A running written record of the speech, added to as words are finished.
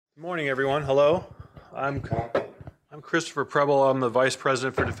Good morning, everyone. Hello. I'm Christopher Preble. I'm the Vice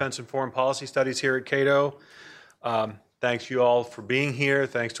President for Defense and Foreign Policy Studies here at Cato. Thanks you all for being here.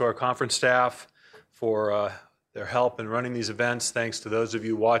 Thanks to our conference staff for their help in running these events. Thanks to those of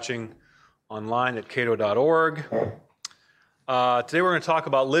you watching online at cato.org. Today we're going to talk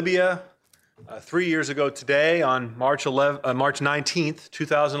about Libya. 3 years ago today, on March 19th,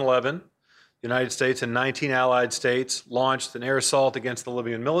 2011, the United States and 19 allied states launched an air assault against the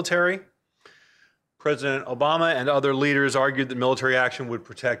Libyan military. President Obama and other leaders argued that military action would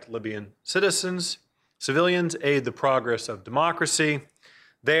protect Libyan civilians, aid the progress of democracy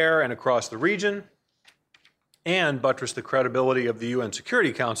there and across the region, and buttress the credibility of the UN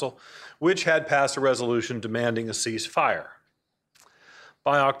Security Council, which had passed a resolution demanding a ceasefire.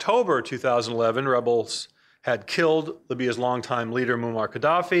 By October 2011, rebels had killed Libya's longtime leader Muammar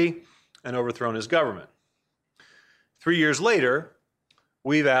Gaddafi and overthrown his government. 3 years later,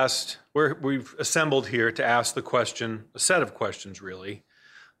 we've assembled here to ask the question, a set of questions really,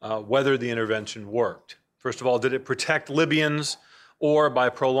 whether the intervention worked. First of all, did it protect Libyans, or by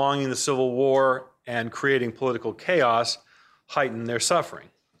prolonging the civil war and creating political chaos, heighten their suffering?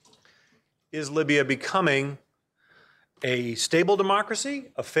 Is Libya becoming a stable democracy,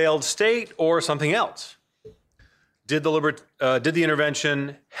 a failed state, or something else? Did the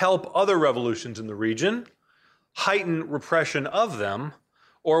intervention help other revolutions in the region, heighten repression of them,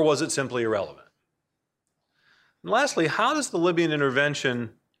 or was it simply irrelevant? And lastly, how does the Libyan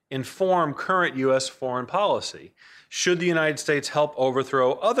intervention inform current U.S. foreign policy? Should the United States help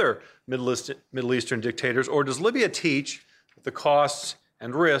overthrow other Middle Eastern dictators, or does Libya teach that the costs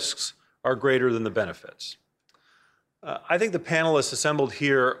and risks are greater than the benefits? I think the panelists assembled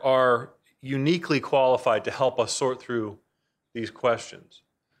here are uniquely qualified to help us sort through these questions.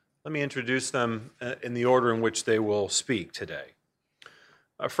 Let me introduce them in the order in which they will speak today.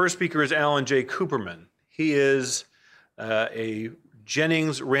 Our first speaker is Alan J. Kuperman. He is a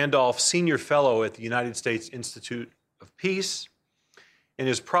Jennings Randolph Senior Fellow at the United States Institute of Peace. In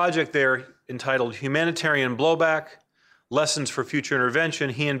his project there, entitled Humanitarian Blowback, Lessons for Future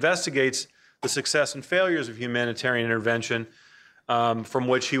Intervention, he investigates the success and failures of humanitarian intervention, from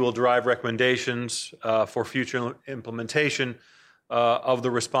which he will derive recommendations for future implementation of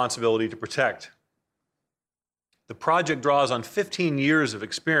the responsibility to protect. The project draws on 15 years of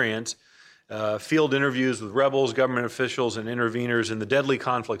experience, field interviews with rebels, government officials, and interveners in the deadly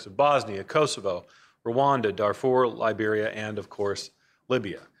conflicts of Bosnia, Kosovo, Rwanda, Darfur, Liberia, and of course,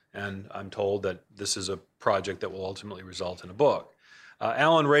 Libya. And I'm told that this is a project that will ultimately result in a book.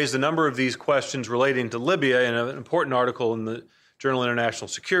 Alan raised a number of these questions relating to Libya in an important article in the Journal International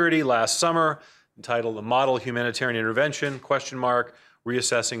Security last summer, entitled "The Model Humanitarian Intervention,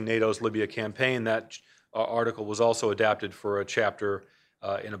 Reassessing NATO's Libya Campaign." That article was also adapted for a chapter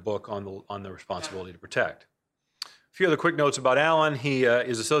in a book on the responsibility to protect. A few other quick notes about Alan. He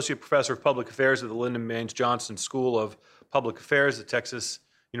is Associate Professor of Public Affairs at the Lyndon Baines Johnson School of Public Affairs at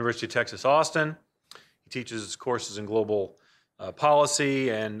University of Texas, Austin. He teaches courses in global policy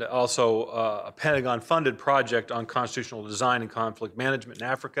and also a Pentagon-funded project on constitutional design and conflict management in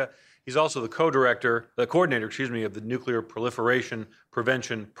Africa. He's also the coordinator, of the Nuclear Proliferation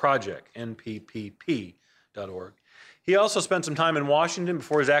Prevention Project, NPPP.org. He also spent some time in Washington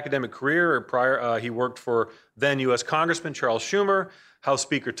before his academic career. He worked for then U.S. Congressman Charles Schumer, House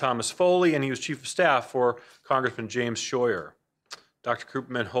Speaker Thomas Foley, and he was Chief of Staff for Congressman James Scheuer. Dr.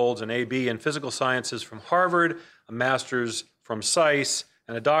 Kuperman holds an A.B. in Physical Sciences from Harvard, a Master's from SAIS,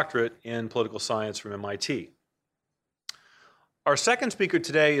 and a doctorate in political science from MIT. Our second speaker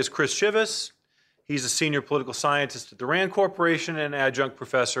today is Chris Shivas. He's a senior political scientist at the RAND Corporation and adjunct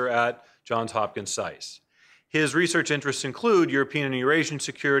professor at Johns Hopkins SAIS. His research interests include European and Eurasian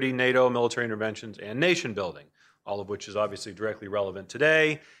security, NATO, military interventions, and nation building, all of which is obviously directly relevant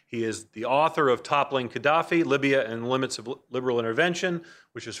today. He is the author of Toppling Gaddafi, Libya and Limits of Liberal Intervention,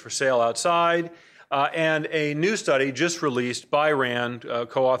 which is for sale outside, and a new study just released by RAND,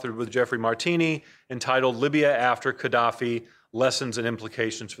 co-authored with Jeffrey Martini, entitled Libya After Gaddafi, Lessons and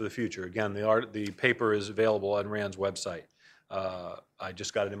Implications for the Future. Again, the paper is available on RAND's website. I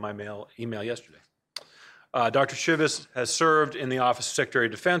just got it in my email yesterday. Dr. Shivas has served in the Office of Secretary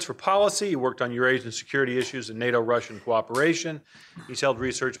of Defense for Policy. He worked on Eurasian security issues and NATO-Russian cooperation. He's held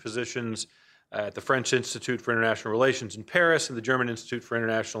research positions at the French Institute for International Relations in Paris and the German Institute for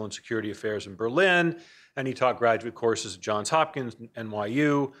International and Security Affairs in Berlin. And he taught graduate courses at Johns Hopkins,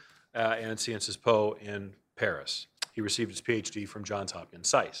 NYU, and Sciences Po in Paris. He received his PhD from Johns Hopkins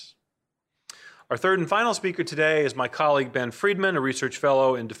SAIS. Our third and final speaker today is my colleague Ben Friedman, a research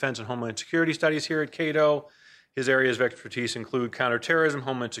fellow in Defense and Homeland Security Studies here at Cato. His areas of expertise include counterterrorism,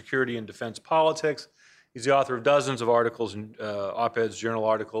 homeland security, and defense politics. He's the author of dozens of articles and op-eds, journal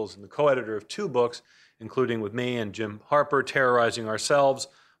articles, and the co-editor of 2 books, including with me and Jim Harper, Terrorizing Ourselves,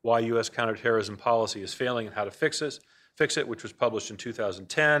 Why U.S. Counterterrorism Policy is Failing and How to Fix It, which was published in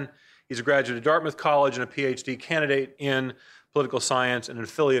 2010. He's a graduate of Dartmouth College and a PhD candidate in political science and an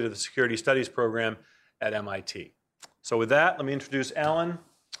affiliate of the Security Studies program at MIT. So with that, let me introduce Alan.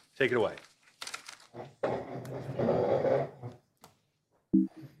 Take it away.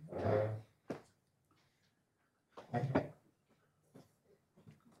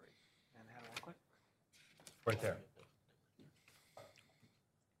 Right there.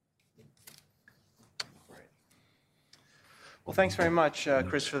 Well, thanks very much,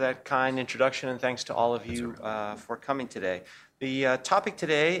 Chris, for that kind introduction, and thanks to all of you for coming today. The topic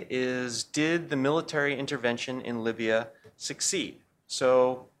today is, did the military intervention in Libya succeed?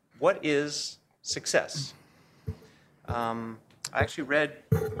 So what is success? I actually read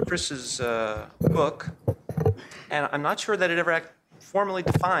Chris's book, and I'm not sure that it ever formally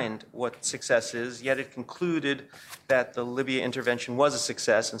defined what success is, yet it concluded that the Libya intervention was a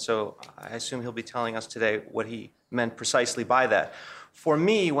success, and so I assume he'll be telling us today what he meant precisely by that. For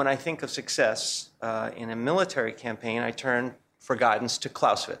me, when I think of success in a military campaign, I turn for guidance to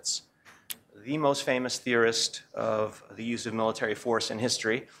Clausewitz, the most famous theorist of the use of military force in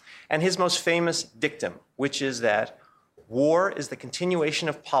history, and his most famous dictum, which is that war is the continuation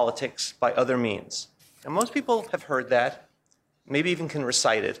of politics by other means. Now, most people have heard that, maybe even can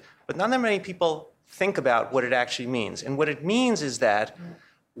recite it, but not that many people think about what it actually means. And what it means is that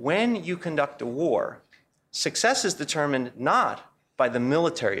when you conduct a war, success is determined not by the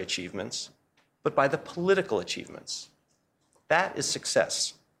military achievements, but by the political achievements. That is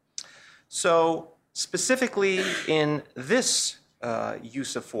success. So specifically in this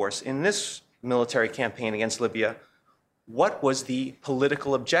use of force, in this military campaign against Libya, what was the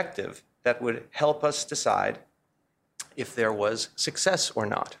political objective that would help us decide if there was success or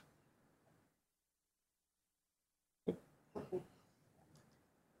not?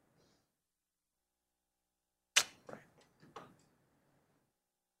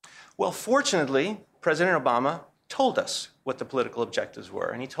 Well, fortunately, President Obama told us what the political objectives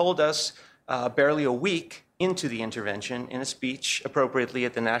were, and he told us barely a week into the intervention in a speech appropriately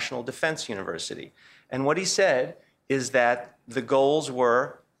at the National Defense University. And what he said is that the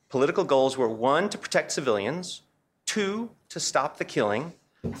political goals were 1, to protect civilians, 2, to stop the killing,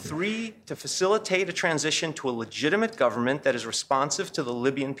 3, to facilitate a transition to a legitimate government that is responsive to the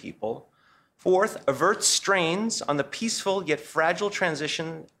Libyan people, 4th, avert strains on the peaceful yet fragile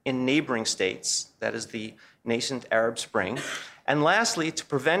transition in neighboring states, that is the nascent Arab Spring, and lastly, to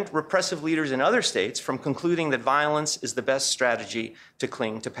prevent repressive leaders in other states from concluding that violence is the best strategy to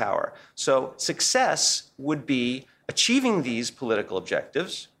cling to power. So success would be achieving these political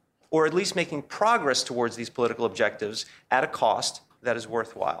objectives, or at least making progress towards these political objectives at a cost that is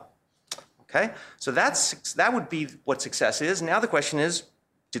worthwhile. Okay? So that would be what success is. Now the question is,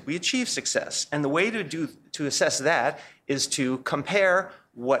 did we achieve success? And the way to assess that is to compare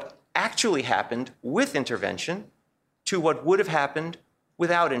what actually happened with intervention to what would have happened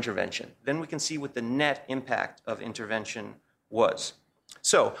without intervention. Then we can see what the net impact of intervention was.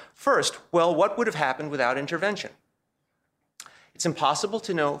 So first, well, what would have happened without intervention? It's impossible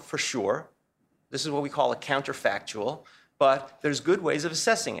to know for sure. This is what we call a counterfactual, but there's good ways of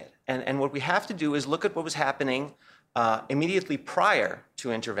assessing it. And what we have to do is look at what was happening immediately prior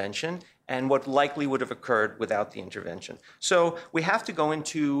to intervention and what likely would have occurred without the intervention. So we have to go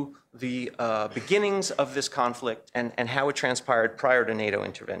into the beginnings of this conflict and how it transpired prior to NATO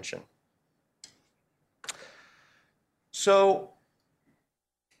intervention. So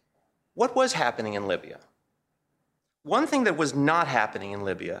what was happening in Libya? One thing that was not happening in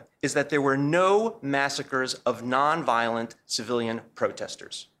Libya is that there were no massacres of nonviolent civilian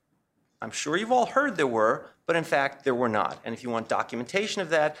protesters. I'm sure you've all heard there were, but in fact there were not. And if you want documentation of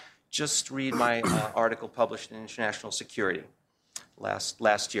that, just read my article published in International Security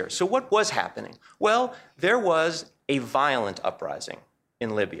last year. So what was happening? Well, there was a violent uprising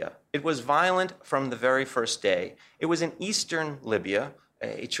in Libya. It was violent from the very first day. It was in eastern Libya,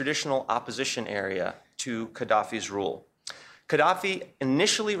 a traditional opposition area to Gaddafi's rule. Gaddafi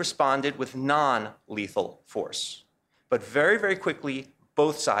initially responded with non-lethal force, but very, very quickly,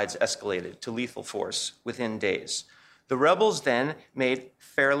 both sides escalated to lethal force within days. The rebels then made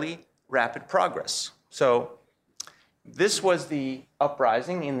fairly rapid progress. So this was the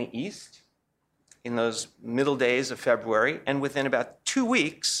uprising in the east in those middle days of February, and within about 2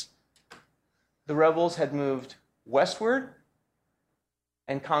 weeks, the rebels had moved westward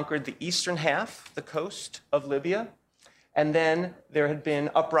and conquered the eastern half, the coast of Libya. And then there had been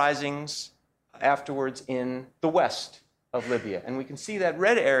uprisings afterwards in the west of Libya. And we can see that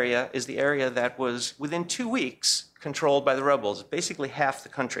red area is the area that was, within 2 weeks, controlled by the rebels, basically half the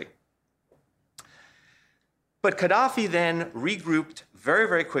country. But Gaddafi then regrouped very,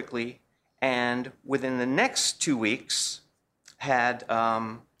 very quickly, and within the next 2 weeks had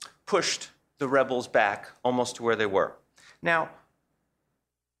pushed the rebels back almost to where they were. Now,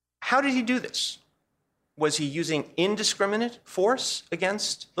 how did he do this? Was he using indiscriminate force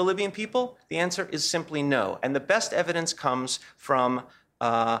against the Libyan people? The answer is simply no. And the best evidence comes from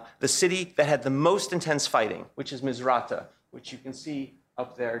the city that had the most intense fighting, which is Misrata, which you can see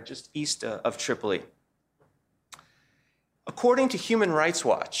up there just east of Tripoli. According to Human Rights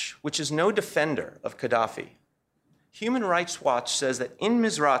Watch, which is no defender of Gaddafi, Human Rights Watch says that in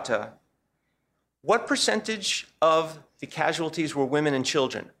Misrata, what percentage of the casualties were women and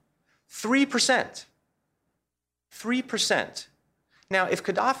children? 3%. 3%. Now, if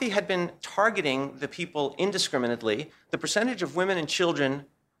Gaddafi had been targeting the people indiscriminately, the percentage of women and children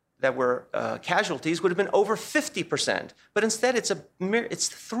that were casualties would have been over 50%. But instead, it's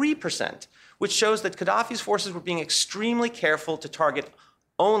 3%, which shows that Gaddafi's forces were being extremely careful to target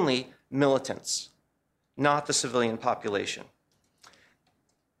only militants, not the civilian population.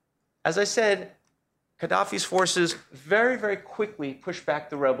 As I said, Gaddafi's forces very, very quickly pushed back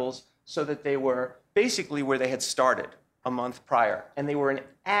the rebels so that they were basically where they had started a month prior. And they were in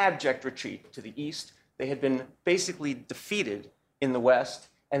abject retreat to the east. They had been basically defeated in the west,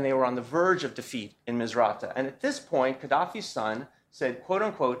 and they were on the verge of defeat in Misrata. And at this point, Gaddafi's son said, quote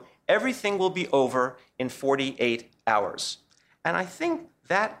unquote, everything will be over in 48 hours. And I think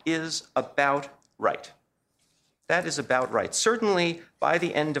that is about right. That is about right. Certainly, by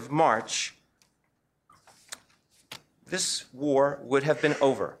the end of March, this war would have been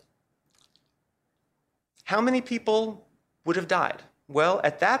over. How many people would have died? Well,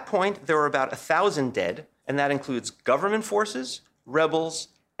 at that point, there were about 1,000 dead, and that includes government forces, rebels,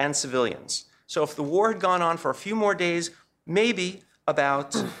 and civilians. So if the war had gone on for a few more days, maybe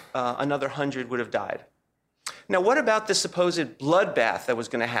about another 100 would have died. Now, what about the supposed bloodbath that was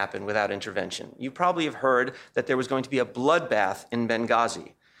going to happen without intervention? You probably have heard that there was going to be a bloodbath in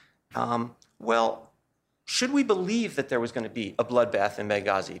Benghazi. Well, should we believe that there was going to be a bloodbath in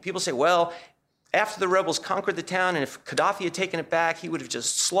Benghazi? People say, well, after the rebels conquered the town, and if Gaddafi had taken it back, he would have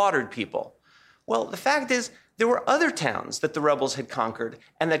just slaughtered people. Well, the fact is, there were other towns that the rebels had conquered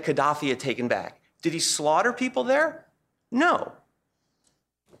and that Gaddafi had taken back. Did he slaughter people there? No.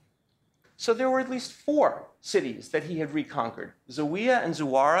 So there were at least 4 cities that he had reconquered. Zawiya and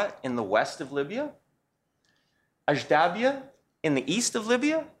Zuwara in the west of Libya, Ajdabia in the east of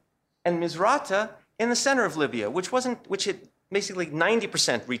Libya, and Misrata in the center of Libya, which had basically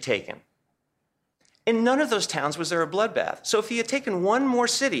 90% retaken. In none of those towns was there a bloodbath. So if he had taken one more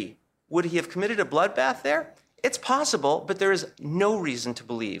city, would he have committed a bloodbath there? It's possible, but there is no reason to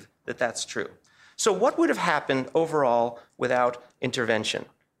believe that that's true. So what would have happened overall without intervention?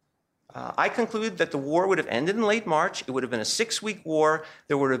 I conclude that the war would have ended in late March. It would have been a 6-week war.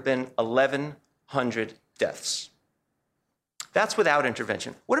 There would have been 1,100 deaths. That's without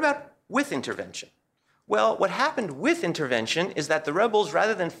intervention. What about with intervention? Well, what happened with intervention is that the rebels,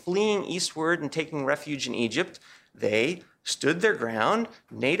 rather than fleeing eastward and taking refuge in Egypt, they stood their ground,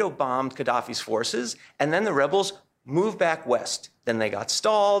 NATO bombed Gaddafi's forces, and then the rebels moved back west. Then they got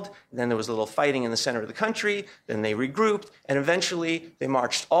stalled, then there was a little fighting in the center of the country, then they regrouped, and eventually they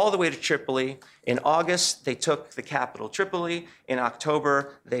marched all the way to Tripoli. In August, they took the capital, Tripoli. In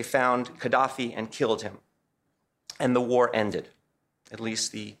October, they found Gaddafi and killed him. And the war ended. At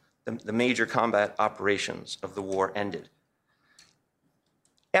least the major combat operations of the war ended.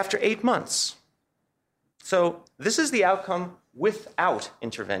 After 8 months. So this is the outcome without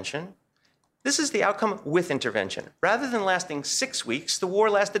intervention. This is the outcome with intervention. Rather than lasting 6 weeks, the war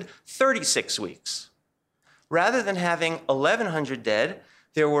lasted 36 weeks. Rather than having 1,100 dead,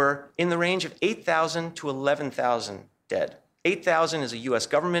 there were in the range of 8,000 to 11,000 dead. 8,000 is a US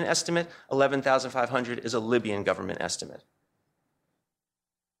government estimate, 11,500 is a Libyan government estimate.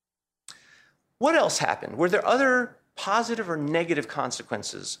 What else happened? Were there other positive or negative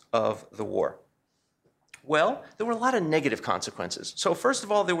consequences of the war? Well, there were a lot of negative consequences. So first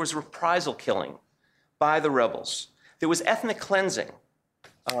of all, there was reprisal killing by the rebels. There was ethnic cleansing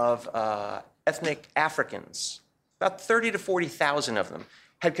of ethnic Africans, about 30 to 40,000 of them.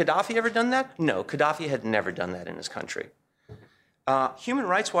 Had Gaddafi ever done that? No, Gaddafi had never done that in his country. Human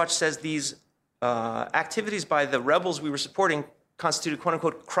Rights Watch says these activities by the rebels we were supporting constituted, quote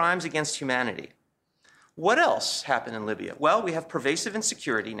unquote, crimes against humanity. What else happened in Libya? Well, we have pervasive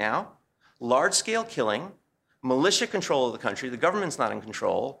insecurity now, large-scale killing, militia control of the country. The government's not in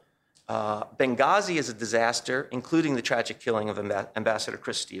control. Benghazi is a disaster, including the tragic killing of Ambassador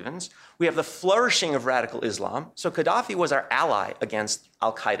Chris Stevens. We have the flourishing of radical Islam. So Gaddafi was our ally against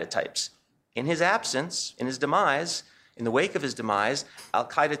al-Qaeda types. In his absence, in his demise, in the wake of his demise,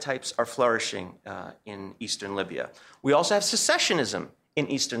 al-Qaeda types are flourishing in eastern Libya. We also have secessionism in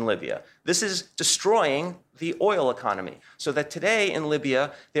eastern Libya. This is destroying the oil economy, so that today in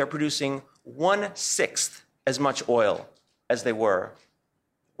Libya, they are producing 1/6 as much oil as they were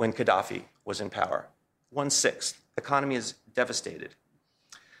when Gaddafi was in power. 1/6. The economy is devastated.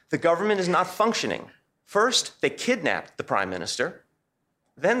 The government is not functioning. First, they kidnapped the prime minister.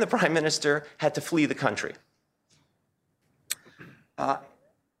 Then the prime minister had to flee the country.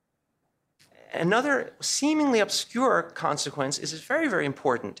 Another seemingly obscure consequence is very, very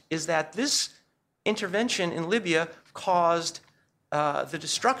important, is that this intervention in Libya caused the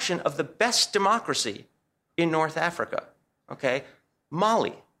destruction of the best democracy in North Africa, okay?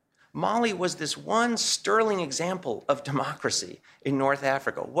 Mali. Mali was this one sterling example of democracy in North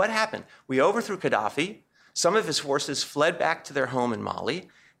Africa. What happened? We overthrew Gaddafi. Some of his forces fled back to their home in Mali.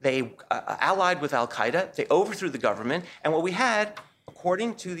 They allied with al-Qaeda. They overthrew the government. And what we had,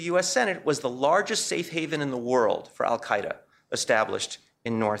 according to the US Senate, was the largest safe haven in the world for al-Qaeda established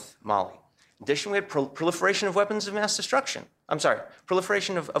in North Mali. In addition, we had proliferation of weapons of mass destruction.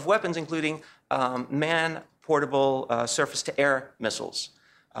 Proliferation of weapons, including man-portable surface-to-air missiles,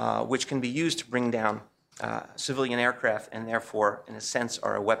 which can be used to bring down civilian aircraft and therefore, in a sense,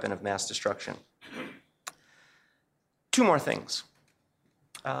 are a weapon of mass destruction. Two more things.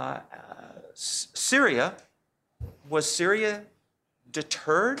 Syria, was Syria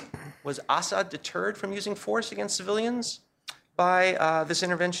deterred? Was Assad deterred from using force against civilians by this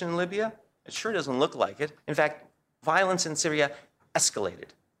intervention in Libya? It sure doesn't look like it. In fact, violence in Syria escalated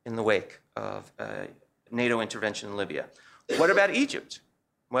in the wake of NATO intervention in Libya. What about Egypt?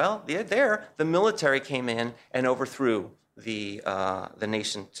 Well, there, the military came in and overthrew the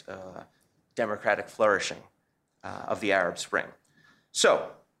nascent democratic flourishing of the Arab Spring.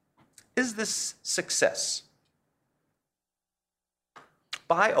 So, is this success?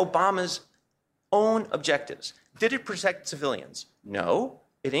 By Obama's own objectives. Did it protect civilians? No.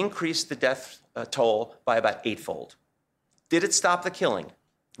 It increased the death toll by about 8-fold. Did it stop the killing?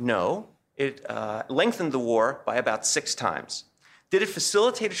 No. It lengthened the war by about 6 times. Did it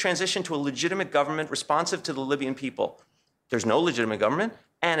facilitate a transition to a legitimate government responsive to the Libyan people? There's no legitimate government,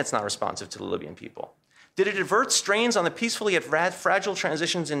 and it's not responsive to the Libyan people. Did it avert strains on the peaceful yet fragile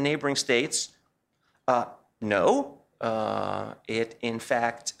transitions in neighboring states? No. It, in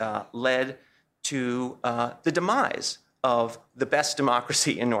fact, led to the demise of the best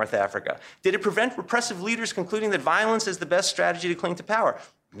democracy in North Africa. Did it prevent repressive leaders concluding that violence is the best strategy to cling to power?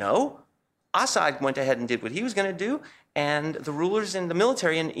 No. Assad went ahead and did what he was going to do, and the rulers in the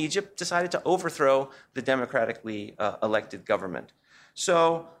military in Egypt decided to overthrow the democratically elected government.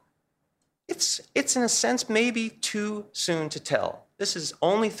 So it's in a sense maybe too soon to tell. This is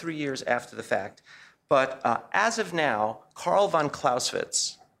only 3 years after the fact. But as of now, Karl von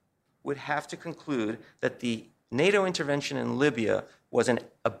Clausewitz would have to conclude that the NATO intervention in Libya was an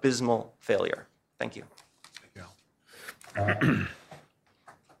abysmal failure. Thank you. Thank you.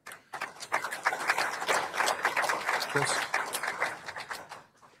 Chris?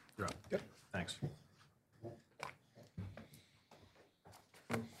 You're up. Yep. Thanks.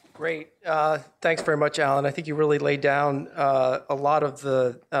 Great. Thanks very much, Alan. I think you really laid down a lot of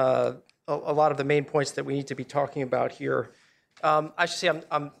the main points that we need to be talking about here. I should say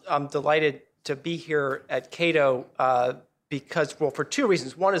I'm delighted to be here at Cato because, well, for 2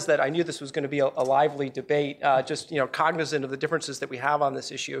 reasons. One is that I knew this was going to be a lively debate, just cognizant of the differences that we have on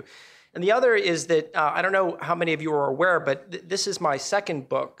this issue. And the other is that I don't know how many of you are aware, but this is my second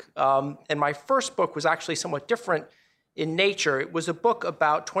book. And my first book was actually somewhat different in nature. It was a book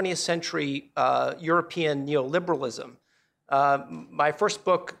about 20th century European neoliberalism. My first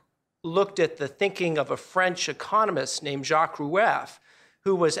book looked at the thinking of a French economist named Jacques Rueff,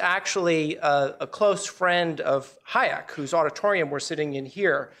 who was actually a close friend of Hayek, whose auditorium we're sitting in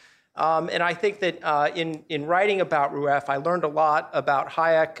here. And I think that in writing about Rueff, I learned a lot about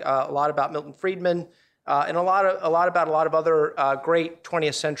Hayek, a lot about Milton Friedman, and a lot about a lot of other great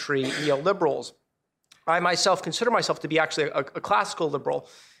 20th century neoliberals. I myself consider myself to be actually a classical liberal.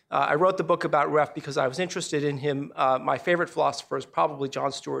 I wrote the book about Rueff because I was interested in him. My favorite philosopher is probably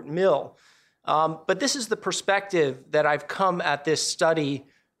John Stuart Mill. But this is the perspective that I've come at this study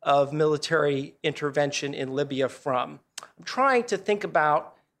of military intervention in Libya from. I'm trying to think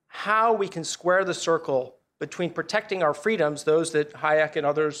about how we can square the circle between protecting our freedoms, those that Hayek and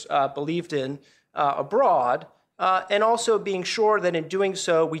others believed in abroad, and also being sure that in doing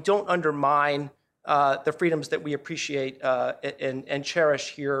so, we don't undermine the freedoms that we appreciate and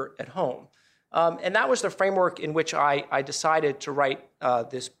cherish here at home. And that was the framework in which I decided to write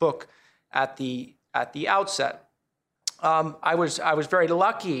this book at the outset. I was very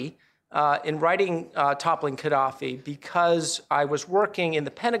lucky in writing Toppling Gaddafi because I was working in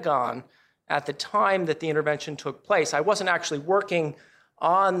the Pentagon at the time that the intervention took place. I wasn't actually working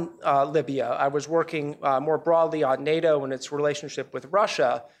on Libya. I was working more broadly on NATO and its relationship with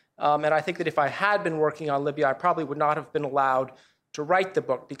Russia. And I think that if I had been working on Libya, I probably would not have been allowed to write the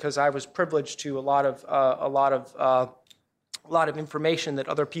book because I was privileged to a lot of information that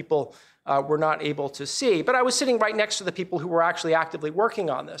other people were not able to see. But I was sitting right next to the people who were actually actively working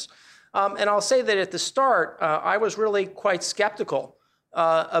on this. And I'll say that at the start, I was really quite skeptical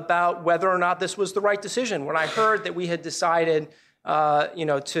about whether or not this was the right decision. When I heard that we had decided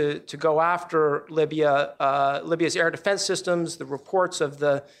to go after Libya's air defense systems, the reports of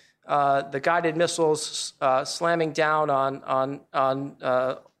the guided missiles slamming down on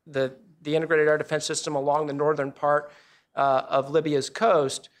the integrated air defense system along the northern part of Libya's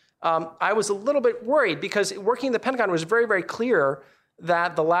coast, I was a little bit worried because working in the Pentagon was very, very clear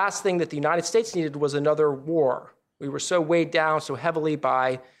that the last thing that the United States needed was another war. We were so weighed down so heavily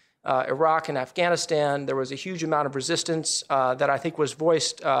by Iraq and Afghanistan. There was a huge amount of resistance that I think was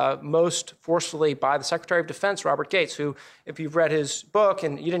voiced most forcefully by the Secretary of Defense, Robert Gates, who, if you've read his book,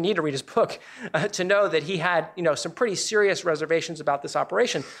 and you didn't need to read his book to know that he had some pretty serious reservations about this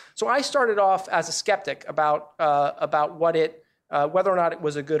operation. So I started off as a skeptic about whether or not it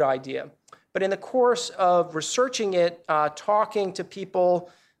was a good idea. But in the course of researching it, talking to people,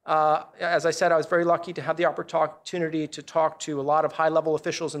 as I said, I was very lucky to have the opportunity to talk to a lot of high-level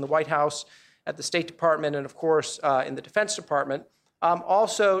officials in the White House, at the State Department, and of course in the Defense Department.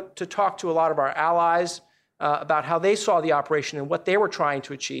 Also to talk to a lot of our allies about how they saw the operation and what they were trying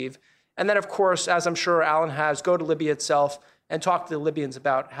to achieve. And then, of course, as I'm sure Alan has, go to Libya itself and talk to the Libyans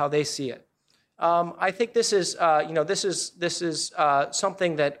about how they see it. I think this is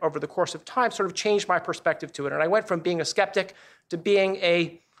something that over the course of time sort of changed my perspective to it. And I went from being a skeptic to being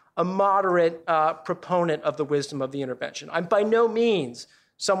a moderate proponent of the wisdom of the intervention. I'm by no means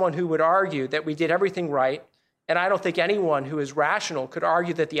someone who would argue that we did everything right. And I don't think anyone who is rational could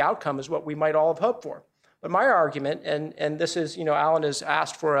argue that the outcome is what we might all have hoped for. But my argument, and this is, Alan has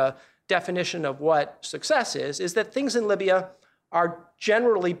asked for a definition of what success is that things in Libya are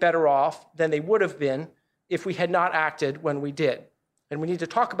generally better off than they would have been if we had not acted when we did. And we need to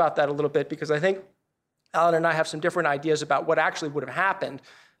talk about that a little bit because I think Alan and I have some different ideas about what actually would have happened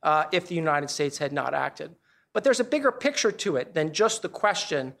if the United States had not acted. But there's a bigger picture to it than just the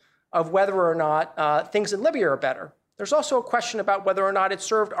question of whether or not things in Libya are better. There's also a question about whether or not it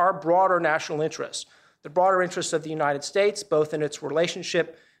served our broader national interests, the broader interests of the United States, both in its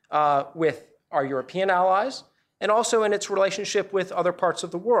relationship with our European allies, and also in its relationship with other parts of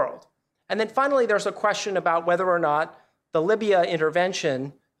the world. And then finally, there's a question about whether or not the Libya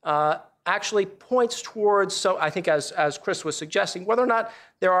intervention actually points towards, so I think as Chris was suggesting, whether or not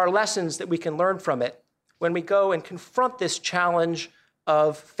there are lessons that we can learn from it when we go and confront this challenge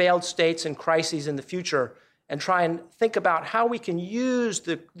of failed states and crises in the future and try and think about how we can use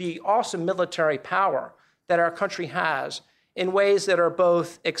the awesome military power that our country has in ways that are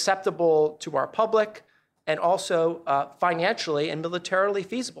both acceptable to our public and also financially and militarily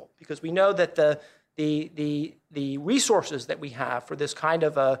feasible, because we know that the resources that we have for this kind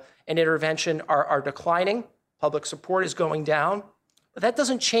of an intervention are declining. Public support is going down. But that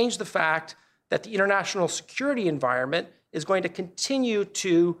doesn't change the fact that the international security environment is going to continue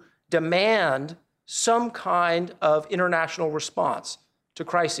to demand some kind of international response to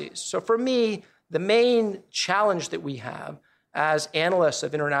crises. So for me, the main challenge that we have as analysts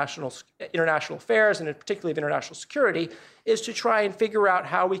of international affairs, and particularly of international security, is to try and figure out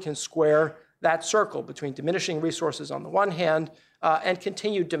how we can square that circle between diminishing resources on the one hand and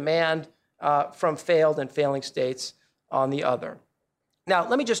continued demand from failed and failing states on the other. Now,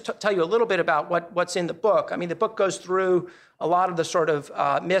 let me just tell you a little bit about what's in the book. I mean, the book goes through a lot of the sort of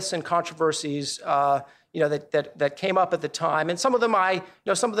myths and controversies that came up at the time, and some of them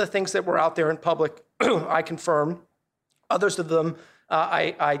some of the things that were out there in public I confirm. Others of them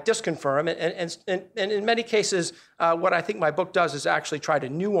I disconfirm, and in many cases, what I think my book does is actually try to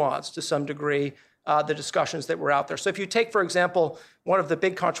nuance to some degree the discussions that were out there. So if you take, for example, one of the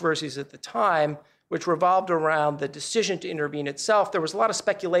big controversies at the time which revolved around the decision to intervene itself. There was a lot of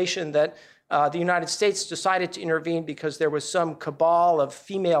speculation that the United States decided to intervene because there was some cabal of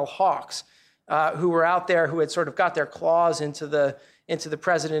female hawks who were out there who had sort of got their claws into the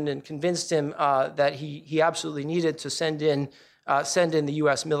president and convinced him that he absolutely needed to send in the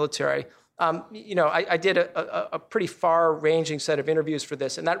U.S. military. I did a pretty far-ranging set of interviews for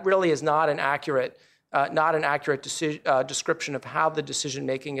this, and that really is not an accurate description of how the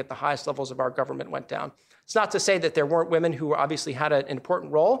decision-making at the highest levels of our government went down. It's not to say that there weren't women who obviously had an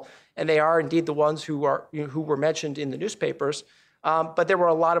important role, and they are indeed the ones who were mentioned in the newspapers. But there were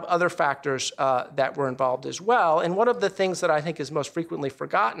a lot of other factors that were involved as well. And one of the things that I think is most frequently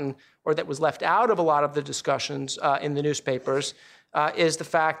forgotten, or that was left out of a lot of the discussions in the newspapers, is the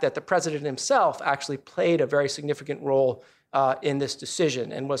fact that the president himself actually played a very significant role in this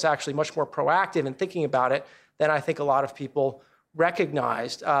decision and was actually much more proactive in thinking about it than I think a lot of people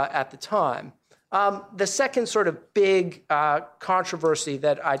recognized at the time. The second sort of big controversy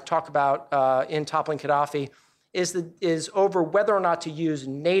that I talk about in Toppling Gaddafi is over whether or not to use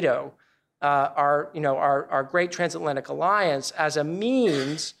NATO, our great transatlantic alliance, as a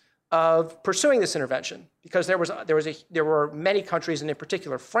means of pursuing this intervention, because there were many countries, and in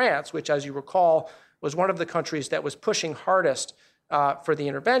particular France, which, as you recall, was one of the countries that was pushing hardest for the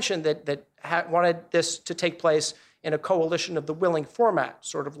intervention, that wanted this to take place in a coalition of the willing format,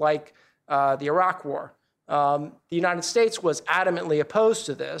 sort of like the Iraq War. The United States was adamantly opposed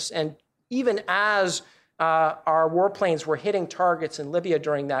to this, and even as our warplanes were hitting targets in Libya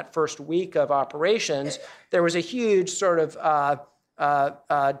during that first week of operations, there was a huge sort of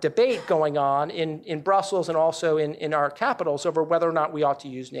debate going on in Brussels and also in our capitals over whether or not we ought to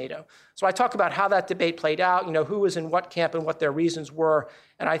use NATO. So I talk about how that debate played out, who was in what camp and what their reasons were.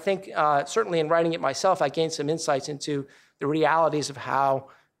 And I think certainly in writing it myself, I gained some insights into the realities of how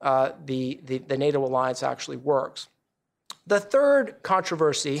the NATO alliance actually works. The third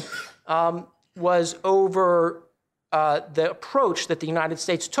controversy was over the approach that the United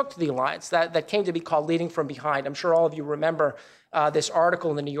States took to the alliance that came to be called leading from behind. I'm sure all of you remember this article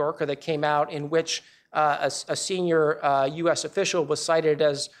in the New Yorker that came out in which a senior U.S. official was cited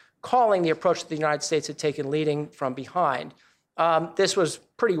as calling the approach that the United States had taken leading from behind. This was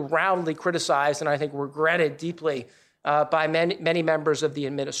pretty roundly criticized and I think regretted deeply by many members of the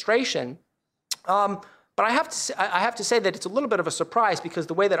administration. But I have to say that it's a little bit of a surprise, because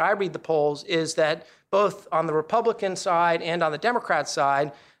the way that I read the polls is that both on the Republican side and on the Democrat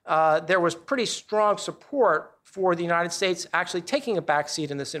side, there was pretty strong support for the United States actually taking a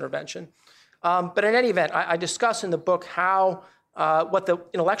backseat in this intervention. But in any event, I discuss in the book what the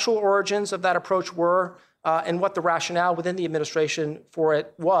intellectual origins of that approach were, and what the rationale within the administration for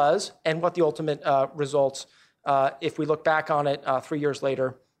it was, and what the ultimate results, if we look back on it 3 years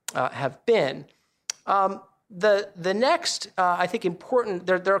later, have been. The next, I think, important.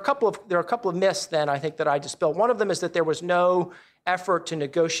 There are a couple of myths. Then I think that I dispel. One of them is that there was no effort to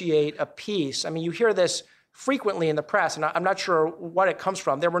negotiate a peace. I mean, you hear this frequently in the press, and I'm not sure what it comes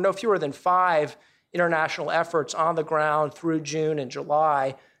from. There were no fewer than 5 international efforts on the ground through June and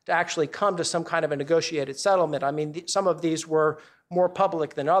July to actually come to some kind of a negotiated settlement. I mean, some of these were more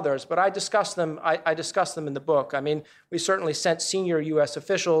public than others, but I discuss them. I discuss them in the book. I mean, we certainly sent senior U.S.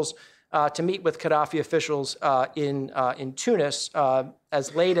 officials to meet with Gaddafi officials in Tunis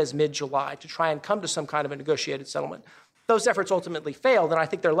as late as mid-July to try and come to some kind of a negotiated settlement. Those efforts ultimately failed, and I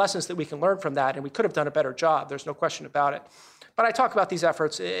think there are lessons that we can learn from that, and we could have done a better job. There's no question about it. But I talk about these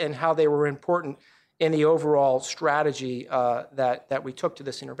efforts and how they were important in the overall strategy that we took to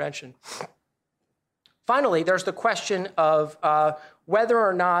this intervention. Finally, there's the question of whether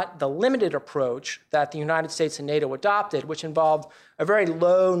or not the limited approach that the United States and NATO adopted, which involved a very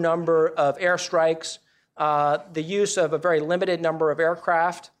low number of airstrikes, the use of a very limited number of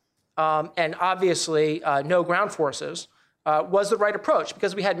aircraft, and obviously no ground forces, was the right approach,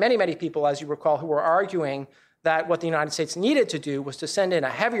 because we had many, many people, as you recall, who were arguing that what the United States needed to do was to send in a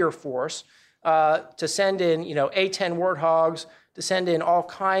heavier force, to send in, A-10 Warthogs, to send in all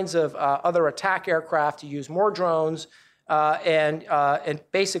kinds of other attack aircraft, to use more drones, and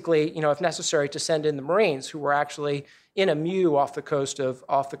basically, if necessary, to send in the Marines, who were actually in a MEU off the coast of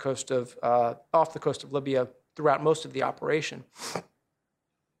Libya throughout most of the operation.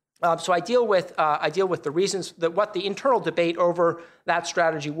 So I deal with the reasons, what the internal debate over that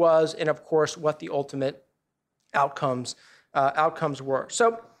strategy was, and of course what the ultimate outcomes were.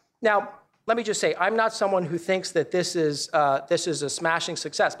 So now, let me just say, I'm not someone who thinks that this is a smashing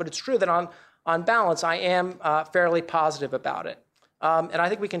success, but it's true that on balance, I am fairly positive about it. And I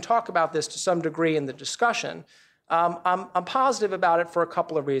think we can talk about this to some degree in the discussion. I'm positive about it for a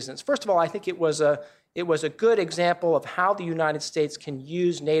couple of reasons. First of all, I think it was a good example of how the United States can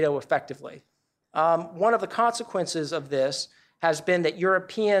use NATO effectively. One of the consequences of this has been that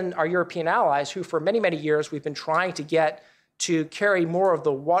our European allies, who for many, many years we've been trying to get to carry more of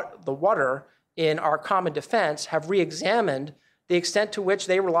the water in our common defense, have re-examined the extent to which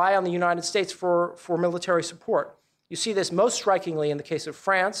they rely on the United States for military support. You see this most strikingly in the case of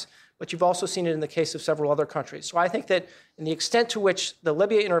France, but you've also seen it in the case of several other countries. So I think that in the extent to which the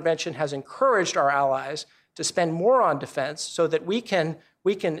Libya intervention has encouraged our allies to spend more on defense so that we can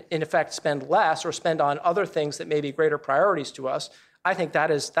in effect spend less or spend on other things that may be greater priorities to us, I think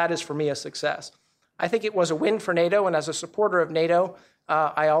that is for me a success. I think it was a win for NATO, and as a supporter of NATO,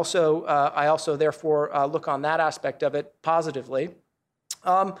 I also therefore look on that aspect of it positively.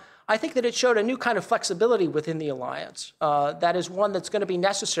 I think that it showed a new kind of flexibility within the alliance. That is one that's going to be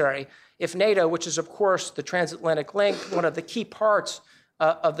necessary if NATO, which is of course the transatlantic link, one of the key parts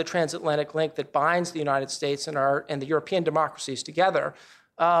of the transatlantic link that binds the United States and the European democracies together,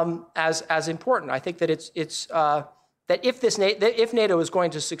 as important. I think that that if NATO is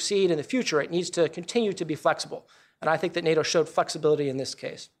going to succeed in the future, it needs to continue to be flexible, and I think that NATO showed flexibility in this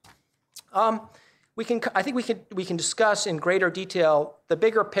case. I think we can discuss in greater detail the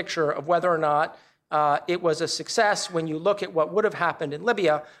bigger picture of whether or not it was a success when you look at what would have happened in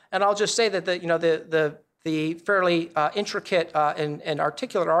Libya. And I'll just say that the fairly intricate and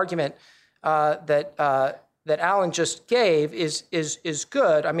articulate argument that Alan just gave is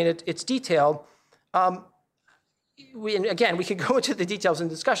good. I mean, it's detailed. We could go into the details in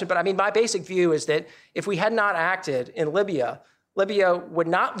discussion, but I mean, my basic view is that if we had not acted in Libya, Libya would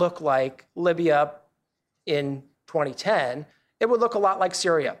not look like Libya in 2010. It would look a lot like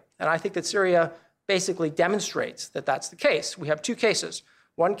Syria. And I think that Syria basically demonstrates that that's the case. We have two cases.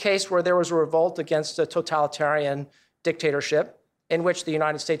 One case where there was a revolt against a totalitarian dictatorship in which the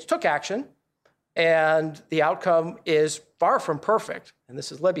United States took action, and the outcome is far from perfect, and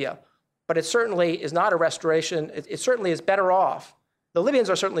this is Libya. But it certainly is not a restoration. It certainly is better off. The Libyans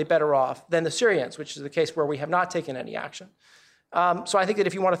are certainly better off than the Syrians, which is the case where we have not taken any action. So I think that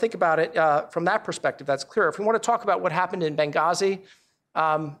if you want to think about it from that perspective, that's clear. If we want to talk about what happened in Benghazi,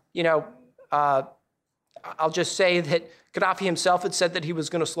 I'll just say that Gaddafi himself had said that he was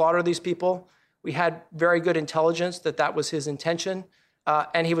going to slaughter these people. We had very good intelligence that that was his intention.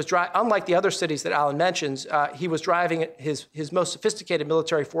 And he was unlike the other cities that Alan mentions, he was driving his most sophisticated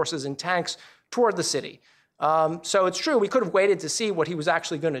military forces in tanks toward the city. So it's true, we could have waited to see what he was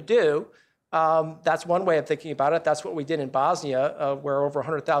actually going to do. That's one way of thinking about it. That's what we did in Bosnia, where over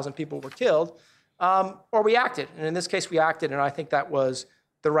 100,000 people were killed. Or we acted. And in this case, we acted, and I think that was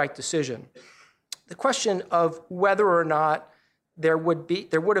the right decision. The question of whether or not there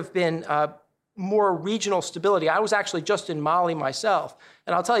would have been more regional stability. I was actually just in Mali myself,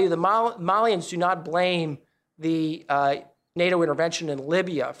 and I'll tell you, the Malians do not blame the NATO intervention in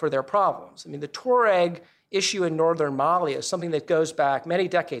Libya for their problems. I mean, the Tuareg issue in northern Mali is something that goes back many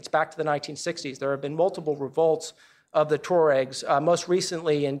decades, back to the 1960s. There have been multiple revolts of the Tuaregs, most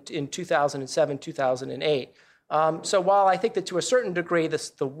recently in 2007, 2008. So while I think that to a certain degree,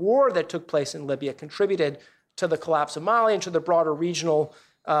 the war that took place in Libya contributed to the collapse of Mali and to the broader regional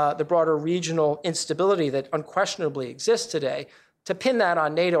instability that unquestionably exists today, to pin that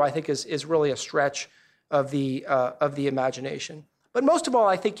on NATO, I think is really a stretch of the imagination. But most of all,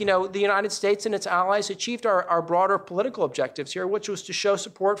 I think, the United States and its allies achieved our broader political objectives here, which was to show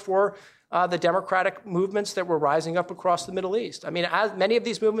support for the democratic movements that were rising up across the Middle East. I mean, as many of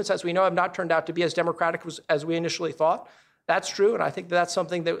these movements, as we know, have not turned out to be as democratic as we initially thought. That's true, and I think that's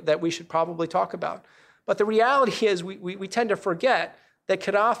something that we should probably talk about. But the reality is we tend to forget that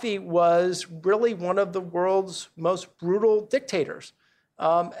Gaddafi was really one of the world's most brutal dictators.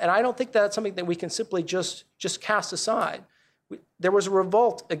 And I don't think that's something that we can simply just cast aside. There was a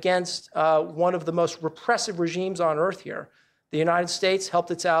revolt against one of the most repressive regimes on earth here. The United States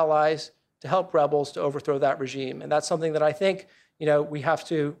helped its allies to help rebels to overthrow that regime. And that's something that I think we have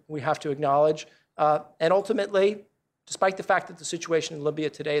to acknowledge. And ultimately, despite the fact that the situation in Libya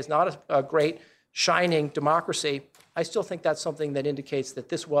today is not a great, shining democracy, I still think that's something that indicates that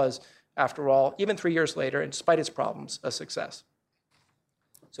this was, after all, even 3 years later, and despite its problems, a success.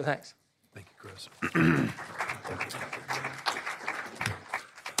 So thanks. Thank you, Chris.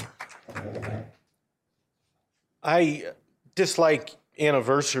 I dislike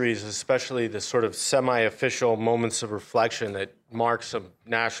anniversaries, especially the sort of semi-official moments of reflection that mark some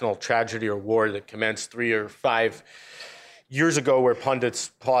national tragedy or war that commenced 3 or 5 years ago, where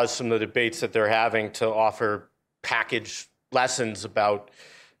pundits paused some of the debates that they're having to offer packaged lessons about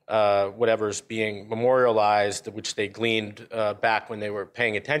whatever's being memorialized, which they gleaned back when they were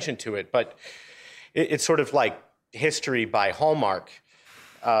paying attention to it. But it's sort of like history by Hallmark.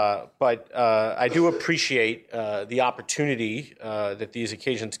 But I do appreciate the opportunity that these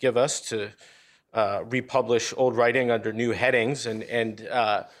occasions give us to republish old writing under new headings and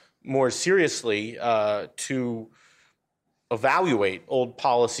more seriously to evaluate old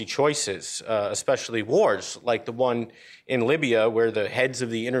policy choices, especially wars like the one in Libya, where the heads of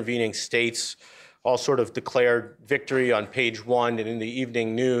the intervening states all sort of declared victory on page 1 and in the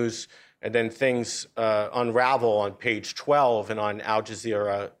evening news, and then things unravel on page 12 and on Al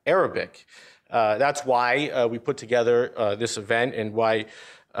Jazeera Arabic. That's why we put together this event, and why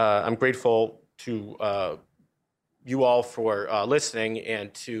I'm grateful to you all for listening,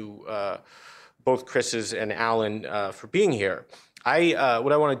 and to both Chris's and Alan for being here.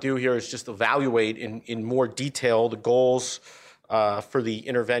 What I want to do here is just evaluate in more detail the goals for the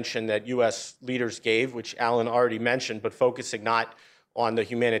intervention that U.S. leaders gave, which Alan already mentioned, but focusing not on the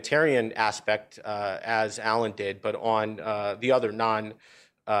humanitarian aspect, as Alan did, but on the other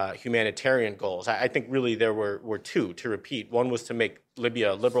non-humanitarian goals. I think really there were two, to repeat. One was to make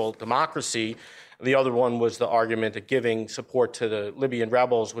Libya a liberal democracy. The other one was the argument that giving support to the Libyan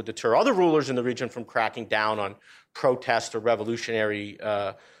rebels would deter other rulers in the region from cracking down on protest or revolutionary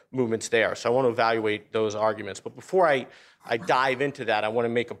movements there. So I want to evaluate those arguments. But before I dive into that, I want to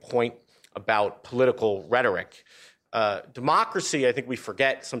make a point about political rhetoric. Democracy, I think we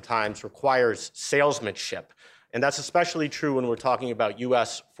forget sometimes, requires salesmanship. And that's especially true when we're talking about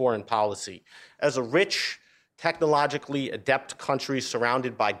U.S. foreign policy. As a rich, technologically adept country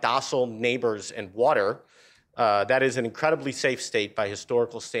surrounded by docile neighbors and water, that is an incredibly safe state by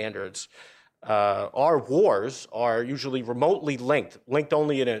historical standards. Our wars are usually remotely linked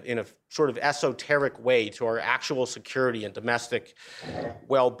only in a sort of esoteric way to our actual security and domestic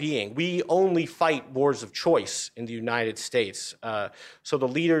well-being. We only fight wars of choice in the United States. So the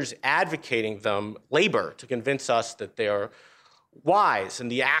leaders advocating them labor to convince us that they're wise,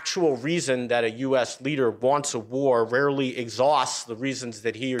 and the actual reason that a U.S. leader wants a war rarely exhausts the reasons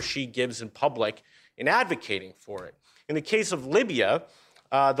that he or she gives in public in advocating for it. In the case of Libya,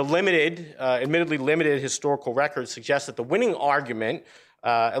 the admittedly limited historical record suggests that the winning argument,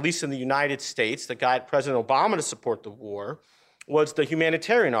 at least in the United States, that got President Obama to support the war was the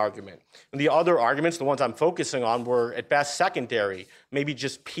humanitarian argument. And the other arguments, the ones I'm focusing on, were at best secondary, maybe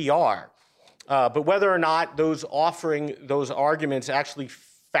just PR. But whether or not those offering those arguments actually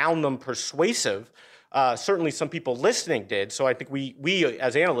found them persuasive, certainly some people listening did. So I think we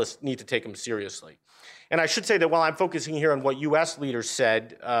as analysts need to take them seriously. And I should say that while I'm focusing here on what U.S. leaders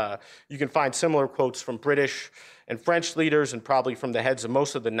said, you can find similar quotes from British and French leaders, and probably from the heads of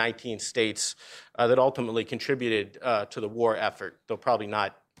most of the 19 states that ultimately contributed to the war effort, though probably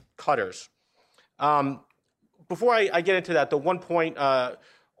not Qattar's. Before I get into that, the one point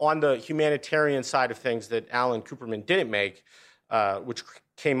on the humanitarian side of things that Alan Cooperman didn't make, which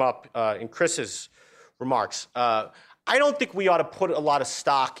came up in Chris's remarks. I don't think we ought to put a lot of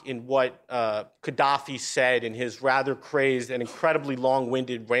stock in what Gaddafi said in his rather crazed and incredibly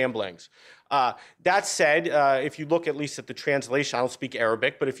long-winded ramblings. That said, if you look at least at the translation, I don't speak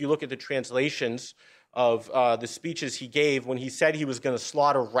Arabic, but if you look at the translations of the speeches he gave when he said he was going to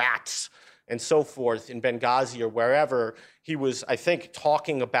slaughter rats and so forth in Benghazi or wherever, he was, I think,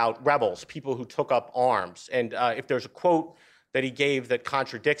 talking about rebels, people who took up arms. And if there's a quote that he gave that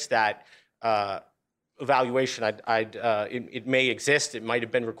contradicts that evaluation, it may exist. It might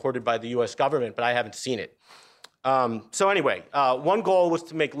have been recorded by the U.S. government, but I haven't seen it. So anyway, one goal was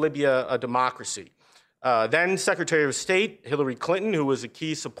to make Libya a democracy. Then Secretary of State Hillary Clinton, who was a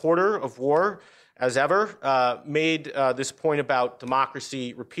key supporter of war as ever, made this point about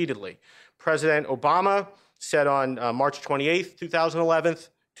democracy repeatedly. President Obama said on March 28th,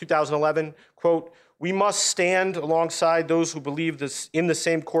 2011, quote, "We must stand alongside those who believe in the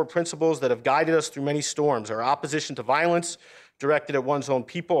same core principles that have guided us through many storms. Our opposition to violence directed at one's own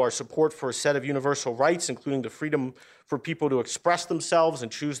people, our support for a set of universal rights, including the freedom for people to express themselves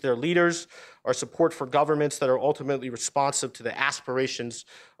and choose their leaders, our support for governments that are ultimately responsive to the aspirations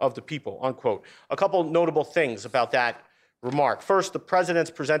of the people," unquote. A couple notable things about that remark. First, the president's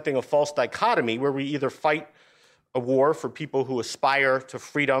presenting a false dichotomy where we either fight a war for people who aspire to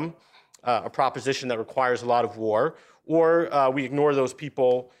freedom, a proposition that requires a lot of war, or we ignore those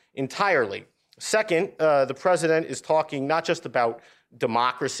people entirely. Second, the president is talking not just about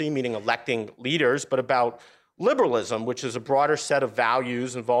democracy, meaning electing leaders, but about liberalism, which is a broader set of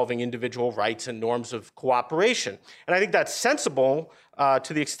values involving individual rights and norms of cooperation. And I think that's sensible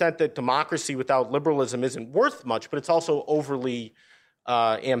to the extent that democracy without liberalism isn't worth much, but it's also overly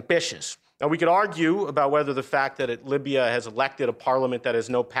ambitious. Now, we could argue about whether the fact that Libya has elected a parliament that has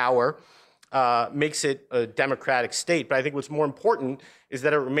no power makes it a democratic state, but I think what's more important is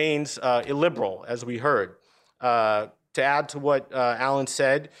that it remains illiberal, as we heard. To add to what Alan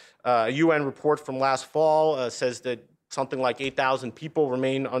said, a UN report from last fall says that something like 8,000 people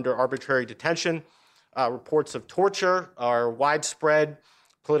remain under arbitrary detention. Reports of torture are widespread.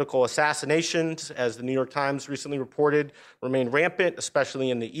 Political assassinations, as the New York Times recently reported, remain rampant, especially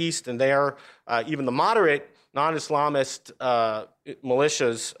in the East. And there, even the moderate non-Islamist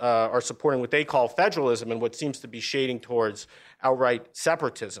militias are supporting what they call federalism and what seems to be shading towards outright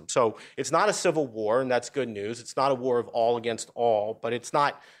separatism. So it's not a civil war, and that's good news. It's not a war of all against all, but it's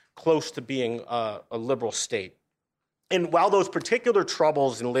not close to being a liberal state. And while those particular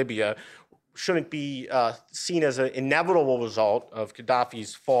troubles in Libya shouldn't be seen as an inevitable result of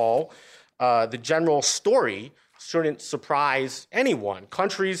Gaddafi's fall, the general story shouldn't surprise anyone.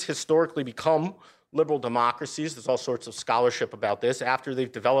 Countries historically become liberal democracies. There's all sorts of scholarship about this after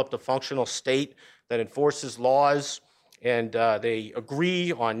they've developed a functional state that enforces laws and they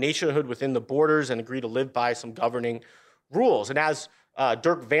agree on nationhood within the borders and agree to live by some governing rules. And as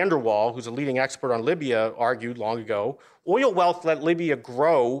Dirk van der Wal, who's a leading expert on Libya, argued long ago, oil wealth let Libya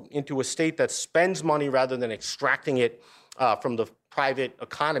grow into a state that spends money rather than extracting it from the private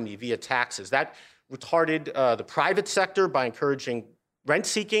economy via taxes. That retarded the private sector by encouraging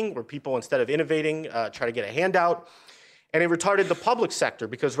rent-seeking, where people, instead of innovating, try to get a handout. And it retarded the public sector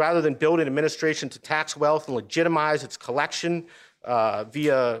because rather than build an administration to tax wealth and legitimize its collection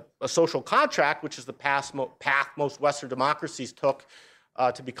via a social contract, which is the path most Western democracies took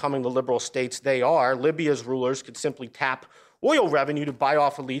to becoming the liberal states they are, Libya's rulers could simply tap oil revenue to buy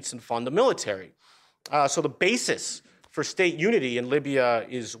off elites and fund the military. So the basis for state unity in Libya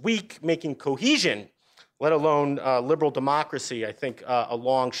is weak, making cohesion, let alone liberal democracy, I think, a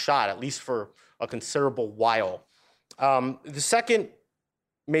long shot, at least for a considerable while. The second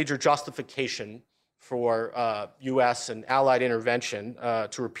major justification for U.S. and allied intervention,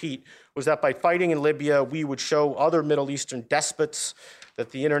 to repeat, was that by fighting in Libya, we would show other Middle Eastern despots that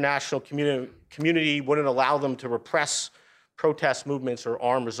the international community wouldn't allow them to repress protest movements or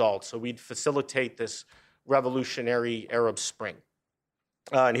armed results. So we'd facilitate this revolutionary Arab Spring.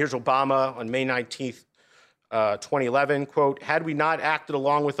 And here's Obama on May 19th, 2011, quote, "Had we not acted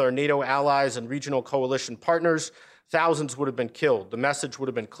along with our NATO allies and regional coalition partners, thousands would have been killed. The message would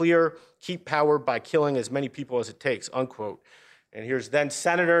have been clear: keep power by killing as many people as it takes," unquote. And here's then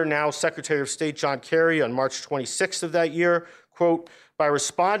Senator, now Secretary of State John Kerry on March 26th of that year, quote, "By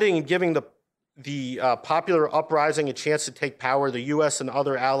responding and giving the popular uprising a chance to take power, the U.S. and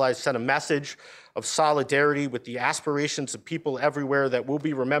other allies sent a message of solidarity with the aspirations of people everywhere that will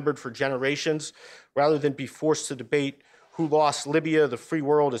be remembered for generations. Rather than be forced to debate who lost Libya, the free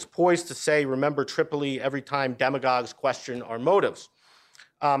world is poised to say, remember Tripoli every time demagogues question our motives."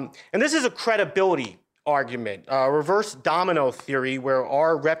 And this is a credibility argument, a reverse domino theory where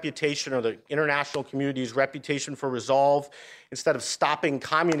our reputation or the international community's reputation for resolve, instead of stopping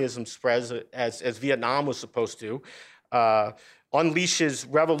communism spreads as Vietnam was supposed to, unleashes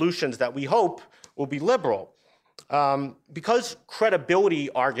revolutions that we hope will be liberal. Because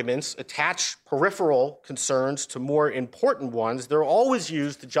credibility arguments attach peripheral concerns to more important ones, they're always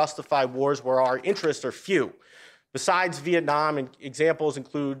used to justify wars where our interests are few. Besides Vietnam, examples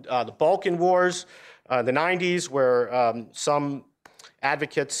include the Balkan Wars, the 90s, where some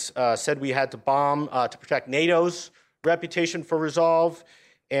advocates said we had to bomb to protect NATO's reputation for resolve.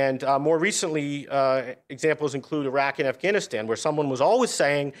 And more recently, examples include Iraq and Afghanistan, where someone was always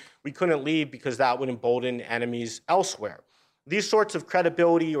saying we couldn't leave because that would embolden enemies elsewhere. These sorts of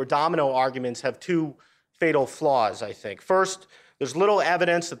credibility or domino arguments have two fatal flaws, I think. First, there's little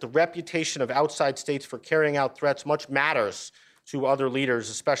evidence that the reputation of outside states for carrying out threats much matters to other leaders,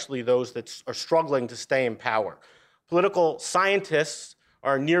 especially those that are struggling to stay in power. Political scientists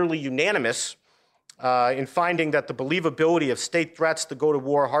are nearly unanimous in finding that the believability of state threats to go to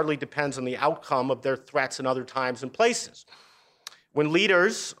war hardly depends on the outcome of their threats in other times and places. When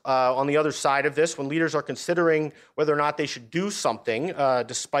leaders, on the other side of this, when leaders are considering whether or not they should do something,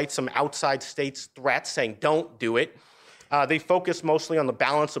 despite some outside states' threats saying don't do it, they focus mostly on the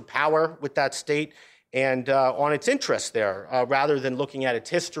balance of power with that state and on its interests there, rather than looking at its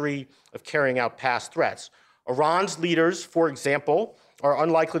history of carrying out past threats. Iran's leaders, for example, are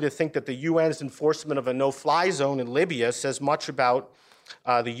unlikely to think that the UN's enforcement of a no-fly zone in Libya says much about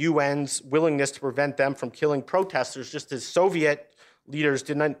the UN's willingness to prevent them from killing protesters, just as Soviet leaders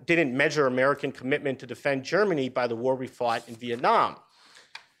didn't measure American commitment to defend Germany by the war we fought in Vietnam.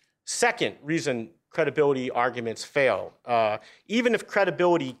 Second reason credibility arguments fail. Even if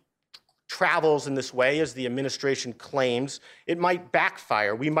credibility travels in this way, as the administration claims, it might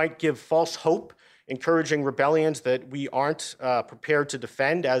backfire. We might give false hope, encouraging rebellions that we aren't prepared to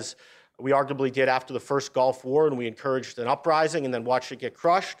defend, as we arguably did after the first Gulf War, and we encouraged an uprising and then watched it get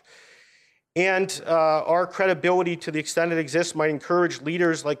crushed. And our credibility, to the extent it exists, might encourage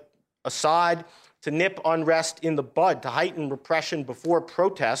leaders like Assad to nip unrest in the bud, to heighten repression before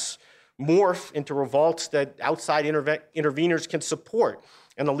protests morph into revolts that outside interveners can support.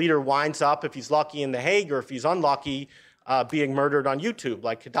 And the leader winds up, if he's lucky, in The Hague, or if he's unlucky, being murdered on YouTube,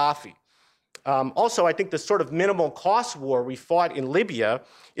 like Gaddafi. Also, I think the sort of minimal cost war we fought in Libya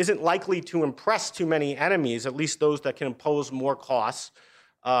isn't likely to impress too many enemies, at least those that can impose more costs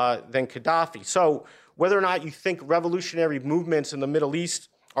than Gaddafi. So whether or not you think revolutionary movements in the Middle East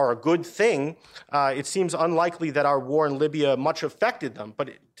are a good thing, it seems unlikely that our war in Libya much affected them. But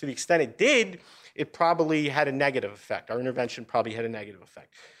to the extent it did, it probably had a negative effect. Our intervention probably had a negative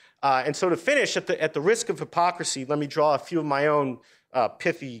effect. And so to finish, at the risk of hypocrisy, let me draw a few of my own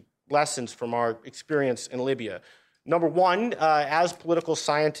pithy lessons from our experience in Libya. Number one, as political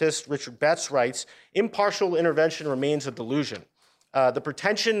scientist Richard Betts writes, impartial intervention remains a delusion. The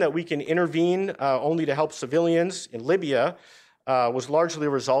pretension that we can intervene only to help civilians in Libya was largely a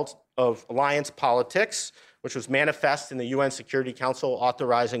result of alliance politics, which was manifest in the UN Security Council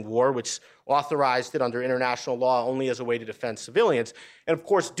authorizing war, which authorized it under international law only as a way to defend civilians. And of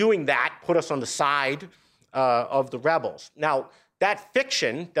course, doing that put us on the side of the rebels. Now, that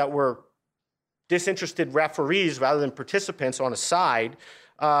fiction that we're disinterested referees rather than participants on a side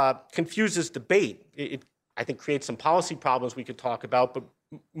confuses debate. It, I think, creates some policy problems we could talk about, but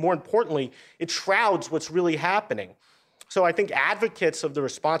more importantly, it shrouds what's really happening. So I think advocates of the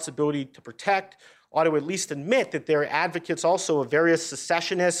responsibility to protect ought to at least admit that they're advocates also of various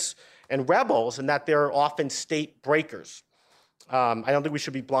secessionists and rebels, and that they're often state breakers. I don't think we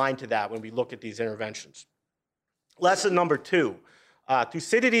should be blind to that when we look at these interventions. Lesson number two,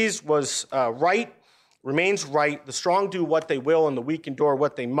 Thucydides was right, remains right. The strong do what they will and the weak endure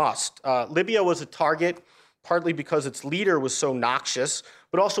what they must. Libya was a target partly because its leader was so noxious,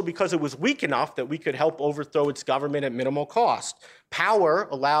 but also because it was weak enough that we could help overthrow its government at minimal cost. Power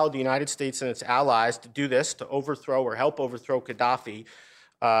allowed the United States and its allies to do this, to overthrow or help overthrow Gaddafi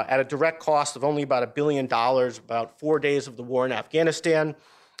at a direct cost of only about $1 billion, about 4 days of the war in Afghanistan,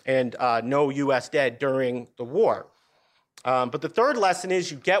 and no U.S. dead during the war. But the third lesson is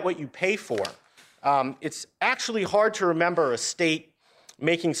you get what you pay for. It's actually hard to remember a state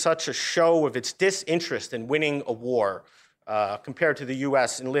making such a show of its disinterest in winning a war compared to the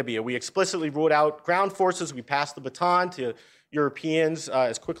U.S. in Libya. We explicitly ruled out ground forces. We passed the baton to Europeans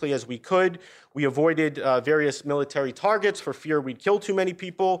as quickly as we could. We avoided various military targets for fear we'd kill too many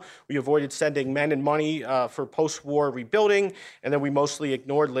people. We avoided sending men and money for post-war rebuilding. And then we mostly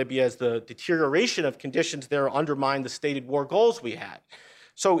ignored Libya as the deterioration of conditions there undermined the stated war goals we had.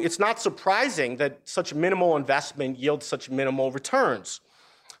 So it's not surprising that such minimal investment yields such minimal returns.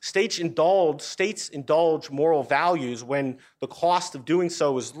 States indulge moral values when the cost of doing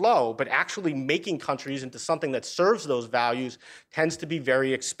so is low, but actually making countries into something that serves those values tends to be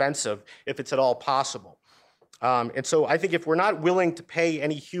very expensive if it's at all possible. And so I think if we're not willing to pay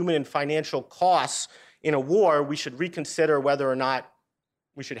any human and financial costs in a war, we should reconsider whether or not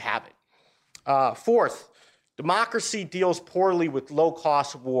we should have it. Fourth, democracy deals poorly with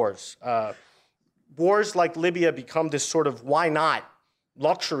low-cost wars. Wars like Libya become this sort of why not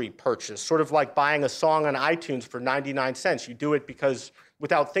luxury purchase, sort of like buying a song on iTunes for 99 cents. You do it because,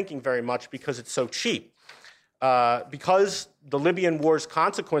 without thinking very much, because it's so cheap. Because the Libyan war's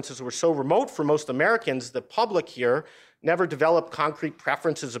consequences were so remote for most Americans, the public here never developed concrete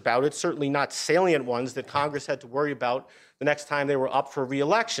preferences about it, certainly not salient ones that Congress had to worry about the next time they were up for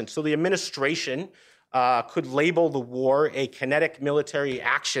re-election. So the administration could label the war a kinetic military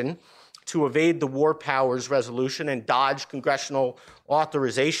action to evade the war powers resolution and dodge congressional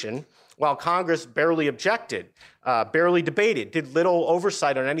authorization, while Congress barely objected, barely debated, did little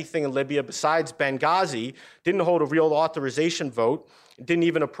oversight on anything in Libya besides Benghazi, didn't hold a real authorization vote, didn't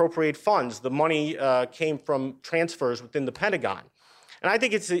even appropriate funds. The money came from transfers within the Pentagon. And I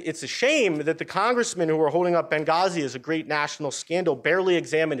think it's a shame that the congressmen who were holding up Benghazi as a great national scandal barely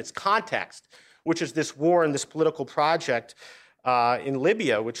examined its context, which is this war and this political project in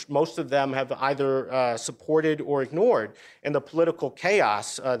Libya, which most of them have either supported or ignored, and the political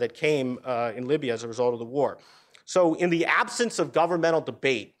chaos that came in Libya as a result of the war. So in the absence of governmental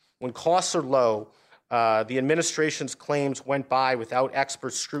debate, when costs are low, The administration's claims went by without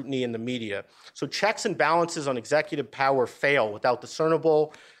expert scrutiny in the media. So checks and balances on executive power fail without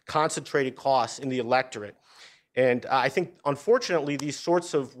discernible, concentrated costs in the electorate. And I think, unfortunately, these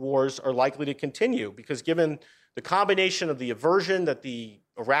sorts of wars are likely to continue because given the combination of the aversion that the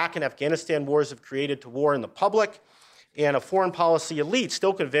Iraq and Afghanistan wars have created to war in the public and a foreign policy elite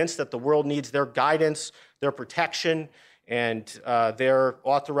still convinced that the world needs their guidance, their protection, and their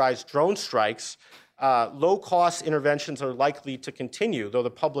authorized drone strikes, low-cost interventions are likely to continue, though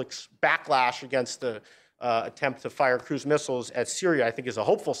the public's backlash against the attempt to fire cruise missiles at Syria, I think, is a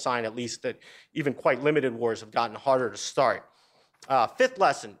hopeful sign, at least, that even quite limited wars have gotten harder to start. Fifth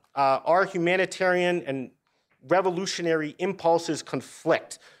lesson, our humanitarian and revolutionary impulses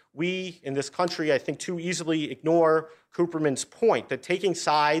conflict. We, in this country, I think, too easily ignore Cooperman's point that taking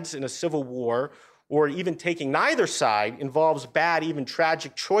sides in a civil war or even taking neither side involves bad, even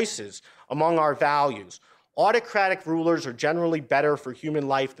tragic choices among our values. Autocratic rulers are generally better for human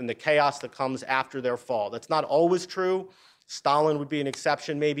life than the chaos that comes after their fall. That's not always true. Stalin would be an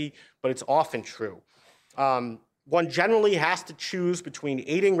exception, maybe, but it's often true. One generally has to choose between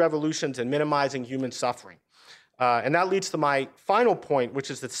aiding revolutions and minimizing human suffering. And that leads to my final point, which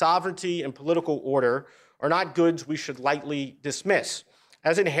is that sovereignty and political order are not goods we should lightly dismiss.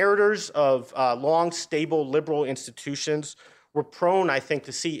 As inheritors of long, stable, liberal institutions, we're prone, I think,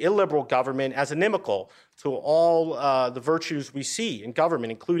 to see illiberal government as inimical to all the virtues we see in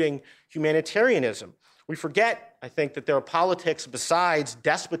government, including humanitarianism. We forget, I think, that there are politics besides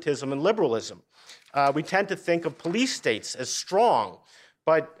despotism and liberalism. We tend to think of police states as strong,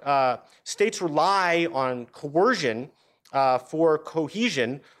 but states rely on coercion for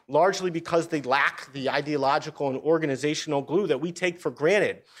cohesion, largely because they lack the ideological and organizational glue that we take for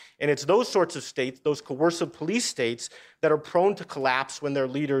granted. And it's those sorts of states, those coercive police states, that are prone to collapse when their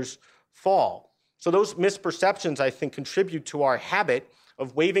leaders fall. So those misperceptions, I think, contribute to our habit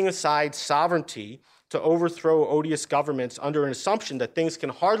of waving aside sovereignty to overthrow odious governments under an assumption that things can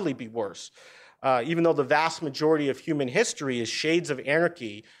hardly be worse, even though the vast majority of human history is shades of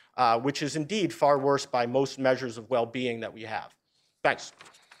anarchy, which is indeed far worse by most measures of well-being that we have. Thanks.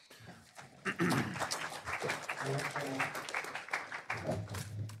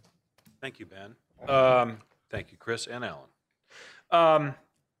 Thank you, Ben. Thank you, Chris and Alan.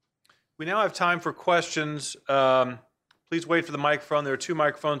 We now have time for questions. Please wait for the microphone. There are 2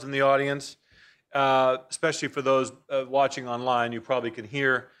 microphones in the audience, especially for those watching online. You probably can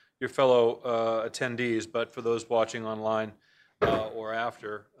hear your fellow attendees, but for those watching online or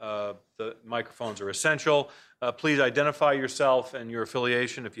after, the microphones are essential. Please identify yourself and your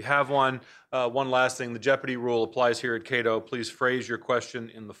affiliation if you have one. One last thing, the Jeopardy rule applies here at Cato. Please phrase your question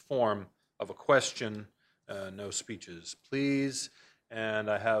in the form of a question, no speeches, please.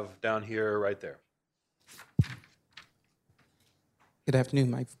 And I have down here right there. Good afternoon.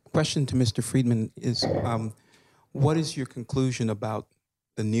 My question to Mr. Friedman is, what is your conclusion about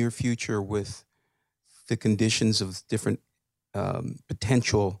the near future with the conditions of different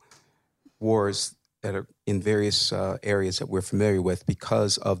potential wars that are in various areas that we're familiar with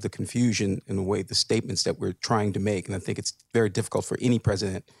because of the confusion in the way the statements that we're trying to make? And I think it's very difficult for any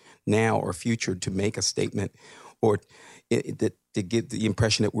president now or future to make a statement or to give the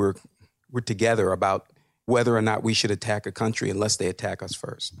impression that we're together about whether or not we should attack a country unless they attack us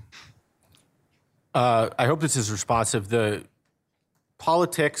first. I hope this is responsive. The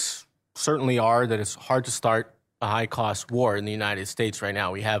politics certainly are that it's hard to start a high-cost war in the United States right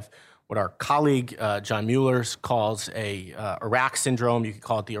now. We have what our colleague John Mueller calls a Iraq syndrome. You could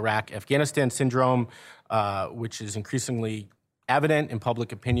call it the Iraq-Afghanistan syndrome, which is increasingly evident in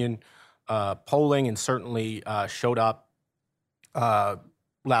public opinion polling and certainly showed up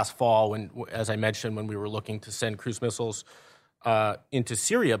last fall when, as I mentioned, when we were looking to send cruise missiles into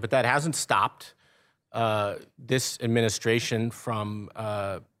Syria. But that hasn't stopped this administration from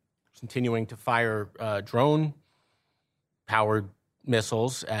continuing to fire drone-powered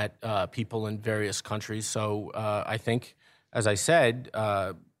missiles at people in various countries. So I think, as I said,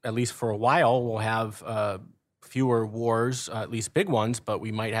 at least for a while, we'll have fewer wars, at least big ones, but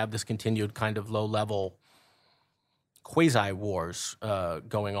we might have this continued kind of low-level quasi-wars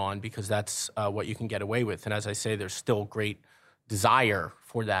going on because that's what you can get away with. And as I say, there's still great desire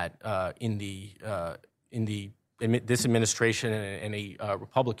for that in this administration and a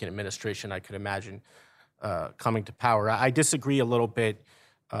Republican administration, I could imagine, coming to power. I disagree a little bit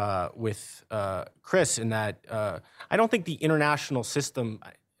with Chris in that I don't think the international system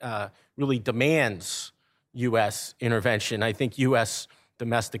really demands U.S. intervention. I think U.S.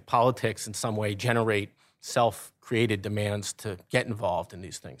 domestic politics in some way generate self-created demands to get involved in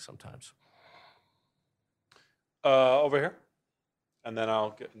these things sometimes. Over here. And then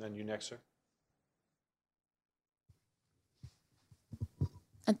and then you next, sir.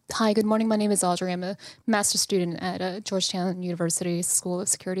 Hi, good morning. My name is Audrey. I'm a master's student at Georgetown University School of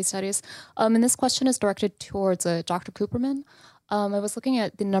Security Studies. And this question is directed towards Dr. Cooperman. I was looking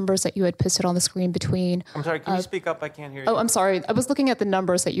at the numbers that you had posted on the screen between... I'm sorry, can you speak up? I can't hear you. Oh, I'm sorry. I was looking at the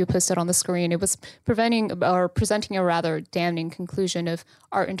numbers that you posted on the screen. It was presenting a rather damning conclusion of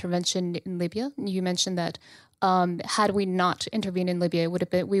our intervention in Libya. You mentioned that had we not intervened in Libya,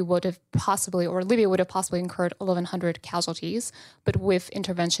 Libya would have possibly incurred 1,100 casualties, but with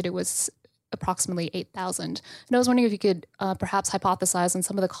intervention, it was approximately 8,000. And I was wondering if you could perhaps hypothesize on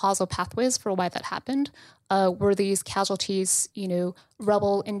some of the causal pathways for why that happened. Were these casualties,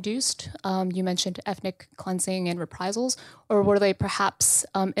 rebel-induced? You mentioned ethnic cleansing and reprisals, or were they perhaps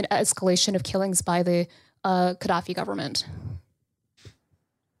an escalation of killings by the Gaddafi government?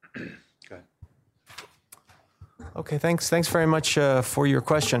 Okay, thanks very much for your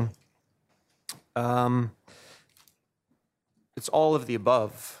question. It's all of the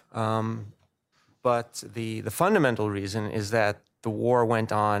above, but the fundamental reason is that the war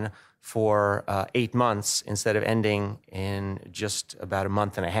went on for 8 months instead of ending in just about a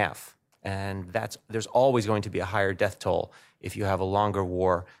month and a half. And there's always going to be a higher death toll if you have a longer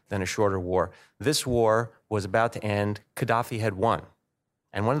war than a shorter war. This war was about to end. Gaddafi had won.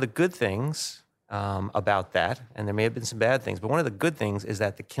 And one of the good things about that, and there may have been some bad things, but one of the good things is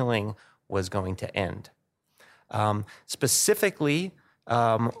that the killing was going to end. Specifically,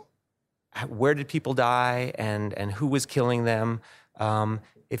 where did people die and who was killing them?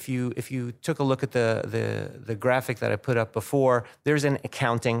 If you took a look at the graphic that I put up before, there's an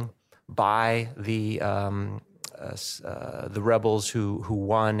accounting by the rebels who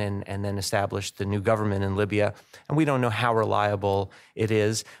won and then established the new government in Libya. And we don't know how reliable it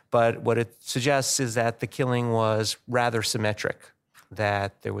is, but what it suggests is that the killing was rather symmetric,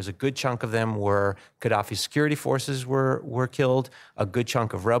 that there was a good chunk of them where Gaddafi's security forces were killed, a good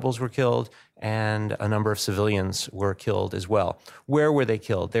chunk of rebels were killed, and a number of civilians were killed as well. Where were they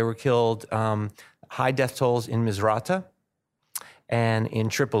killed? They were killed high death tolls in Misrata and in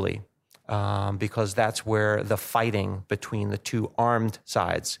Tripoli, because that's where the fighting between the two armed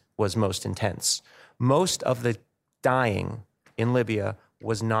sides was most intense. Most of the dying in Libya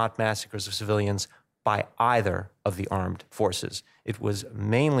was not massacres of civilians by either of the armed forces. It was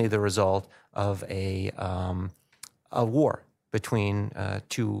mainly the result of a war between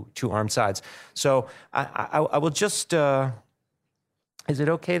two armed sides. So I will just, is it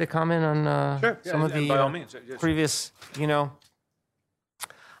okay to comment on Sure. some of the by all means. previous,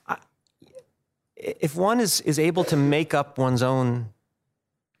 if one is able to make up one's own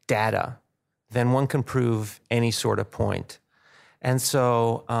data, then one can prove any sort of point. And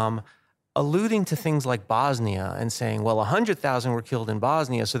so alluding to things like Bosnia and saying, well, 100,000 were killed in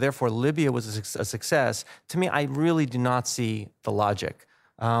Bosnia, so therefore Libya was a success, to me, I really do not see the logic.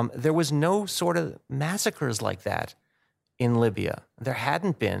 There was no sort of massacres like that in Libya. There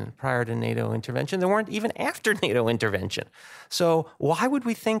hadn't been prior to NATO intervention. There weren't even after NATO intervention. So why would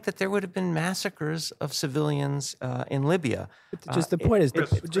we think that there would have been massacres of civilians in Libya? The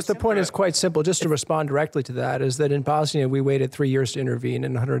point is quite simple. Just to respond directly to that is that in Bosnia we waited 3 years to intervene,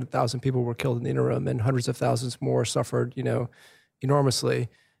 and 100,000 people were killed in the interim, and hundreds of thousands more suffered, enormously.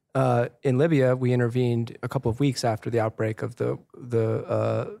 In Libya, we intervened a couple of weeks after the outbreak of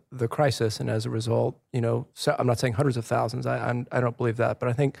the crisis, and as a result, so I'm not saying hundreds of thousands. I don't believe that, but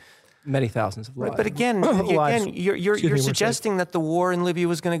I think many thousands of lives. Right, but again, you're suggesting that the war in Libya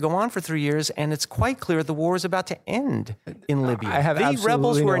was going to go on for 3 years, and it's quite clear the war is about to end in Libya. I have the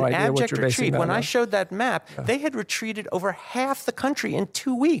rebels were in idea what abject you're basing retreat. that When on. I showed that map, they had retreated over half the country in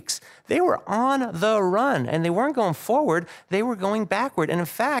 2 weeks. They were on the run, and they weren't going forward, they were going backward. And in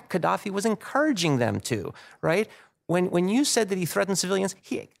fact, Gaddafi was encouraging them to, right? When you said that he threatened civilians,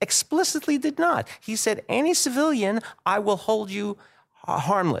 he explicitly did not. He said, any civilian, I will hold you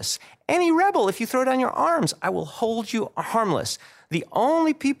harmless. Any rebel, if you throw down your arms, I will hold you harmless. The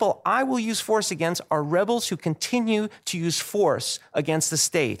only people I will use force against are rebels who continue to use force against the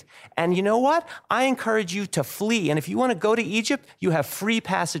state. And you know what? I encourage you to flee. And if you want to go to Egypt, you have free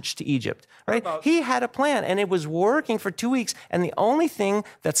passage to Egypt. Right? He had a plan, and it was working for 2 weeks. And the only thing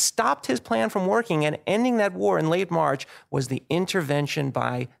that stopped his plan from working and ending that war in late March was the intervention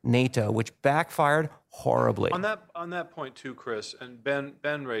by NATO, which backfired horribly. On that point too, Chris, and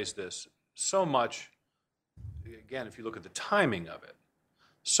Ben raised this, so much, again, if you look at the timing of it,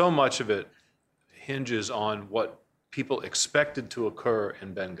 so much of it hinges on what people expected to occur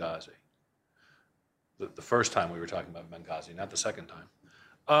in Benghazi. The first time we were talking about Benghazi, not the second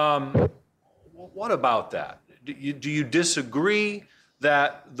time. What about that? Do you disagree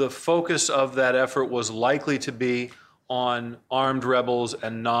that the focus of that effort was likely to be on armed rebels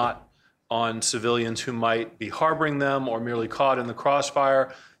and not on civilians who might be harboring them or merely caught in the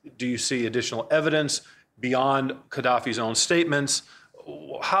crossfire? Do you see additional evidence beyond Gaddafi's own statements?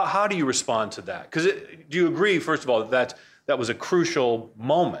 How do you respond to that? Because do you agree, first of all, that that was a crucial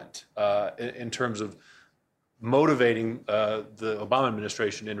moment in terms of motivating the Obama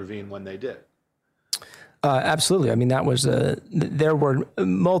administration to intervene when they did? Absolutely. I mean, that was there were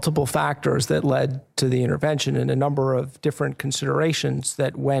multiple factors that led to the intervention and a number of different considerations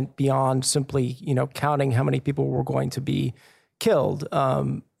that went beyond simply, counting how many people were going to be killed,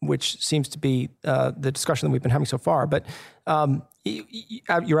 which seems to be the discussion that we've been having so far. But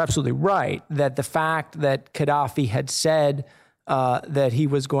you're absolutely right that the fact that Gaddafi had said that he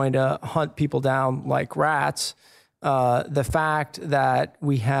was going to hunt people down like rats, the fact that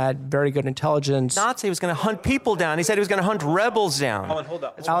we had very good intelligence. Not say he was going to hunt people down. He said he was going to hunt rebels down. Alan, hold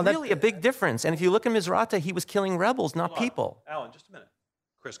up. It's really a big difference. And if you look at Misrata, he was killing rebels, not people. Alan, just a minute.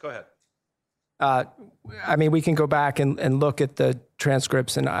 Chris, go ahead. I mean, we can go back and look at the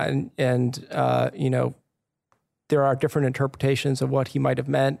transcripts and there are different interpretations of what he might have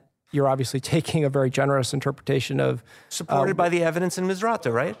meant. You're obviously taking a very generous interpretation of... Supported by the evidence in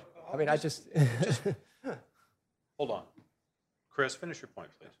Misrata, right? I mean, I just... Hold on. Chris, finish your point,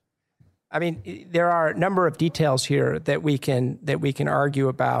 please. I mean, there are a number of details here that we can argue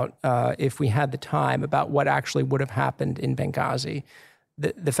about if we had the time about what actually would have happened in Benghazi.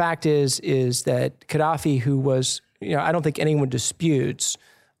 The fact is that Gaddafi, who was, I don't think anyone disputes,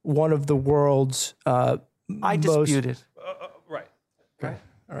 one of the world's I dispute it. Right. Okay.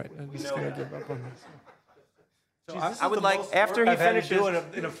 All right. I'm just going to give up on this. I would like, after he finishes,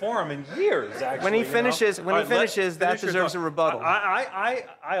 in a forum in years, actually. When he finishes, that deserves a rebuttal.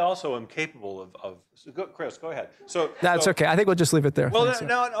 I also am capable of Chris, go ahead. That's okay. I think we'll just leave it there. Well,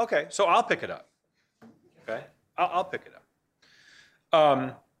 okay. So I'll pick it up. Okay, I'll pick it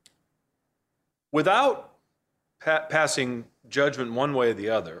up. Without passing judgment one way or the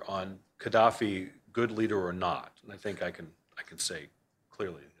other on Gaddafi, good leader or not, and I think I can say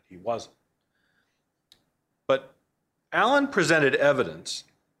clearly that he wasn't. But Alan presented evidence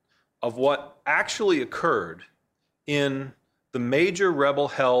of what actually occurred in the major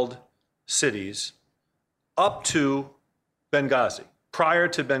rebel-held cities up to Benghazi, prior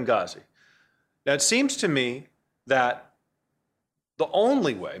to Benghazi. Now, it seems to me that the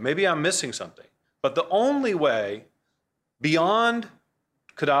only way, maybe I'm missing something, but the only way beyond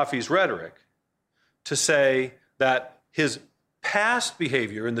Gaddafi's rhetoric to say that his past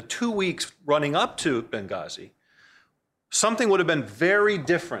behavior in the 2 weeks running up to Benghazi, something would have been very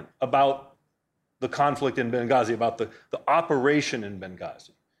different about the conflict in Benghazi, about the operation in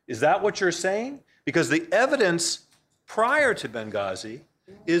Benghazi. Is that what you're saying? Because the evidence prior to Benghazi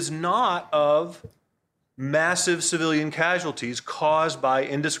is not of massive civilian casualties caused by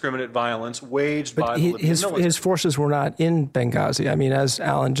indiscriminate violence waged by the Libyan military. His forces were not in Benghazi. I mean, as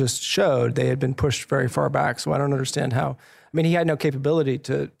Alan just showed, they had been pushed very far back. So I don't understand how. I mean, he had no capability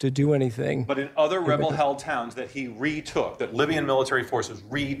to do anything. But in other rebel-held towns that he retook, that Libyan military forces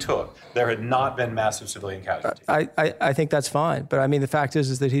retook, there had not been massive civilian casualties. I think that's fine. But I mean, the fact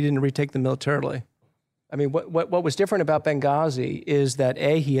is that he didn't retake them militarily. I mean, what was different about Benghazi is that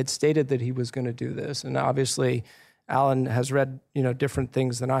he had stated that he was going to do this, and obviously, Alan has read different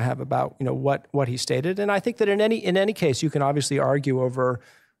things than I have about what he stated, and I think that in any case you can obviously argue over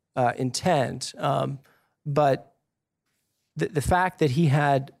intent, but the fact that he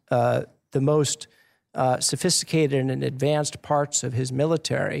had the most sophisticated and advanced parts of his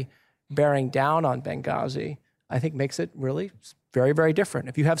military bearing down on Benghazi, I think makes it really very, very different.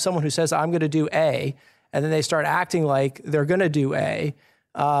 If you have someone who says, I'm going to do A, and then they start acting like they're going to do A,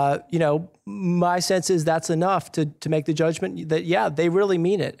 my sense is that's enough to make the judgment that, yeah, they really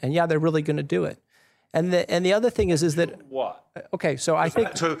mean it. And yeah, they're really going to do it. And the other thing is that... What? Okay, so I think...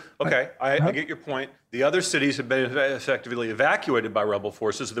 I get your point. The other cities have been effectively evacuated by rebel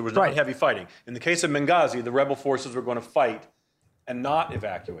forces, so there was not heavy fighting. In the case of Benghazi, the rebel forces were going to fight and not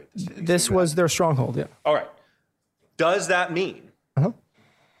evacuate the city. This was their stronghold, yeah. All right. Does that mean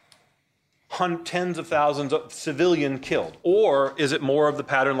tens of thousands of civilian killed? Or is it more of the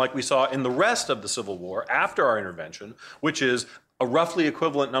pattern like we saw in the rest of the Civil War after our intervention, which is a roughly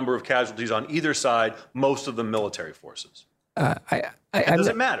equivalent number of casualties on either side, most of them military forces? Does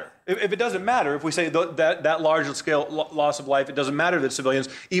it matter? If it doesn't matter, if we say that large-scale loss of life, it doesn't matter that civilians,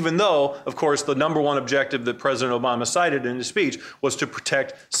 even though, of course, the number one objective that President Obama cited in his speech was to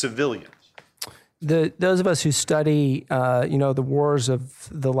protect civilians. those of us who study, the wars of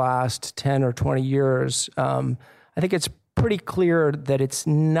the last 10 or 20 years, I think it's pretty clear that it's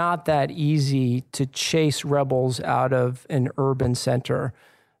not that easy to chase rebels out of an urban center.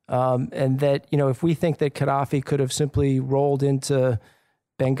 And that, if we think that Gaddafi could have simply rolled into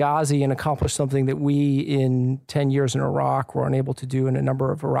Benghazi and accomplished something that we in 10 years in Iraq were unable to do in a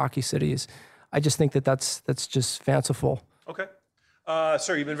number of Iraqi cities, I just think that that's just fanciful. Okay.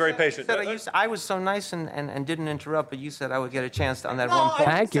 Sir, you've been very patient. I was so nice and didn't interrupt, but you said I would get a chance on that one point.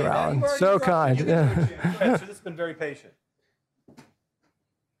 Thank you, Alan. So kind. Sir, this has been very patient.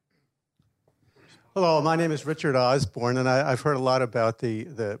 Hello, my name is Richard Osborne, and I've heard a lot about the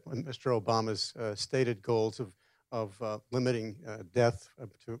Mr. Obama's stated goals of limiting death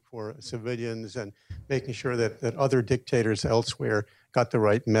for civilians and making sure that other dictators elsewhere got the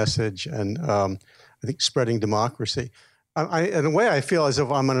right message, and I think spreading democracy. In a way, I feel as if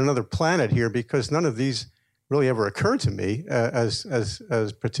I'm on another planet here because none of these really ever occurred to me as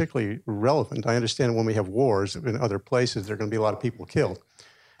particularly relevant. I understand when we have wars in other places, there are going to be a lot of people killed.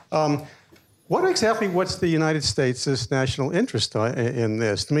 What's the United States' national interest in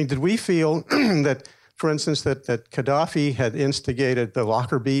this? I mean, did we feel that, for instance, that Gaddafi had instigated the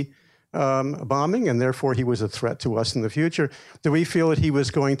Lockerbie bombing, and therefore he was a threat to us in the future? Do we feel that he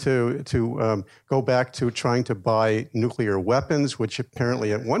was going to go back to trying to buy nuclear weapons, which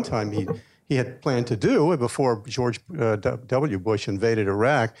apparently at one time he had planned to do before George W. Bush invaded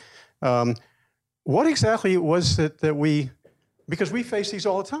Iraq? What exactly was it that we? Because we face these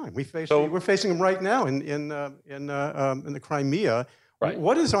all the time. We're facing them right now in the Crimea. Right.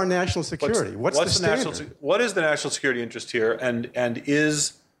 What is our national security? What's the standard? What is the national security interest here? And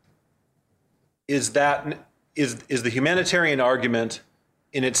is the humanitarian argument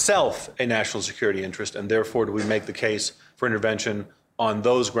in itself a national security interest, and therefore do we make the case for intervention on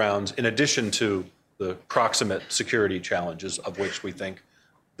those grounds in addition to the proximate security challenges, of which we think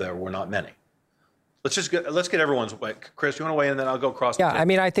there were not many? Let's get everyone's way. Chris, you want to weigh in, and then I'll go across. Yeah, I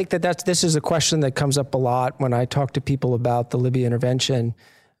mean, I think this is a question that comes up a lot when I talk to people about the Libya intervention.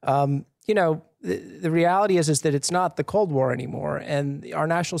 The reality is that it's not the Cold War anymore, and our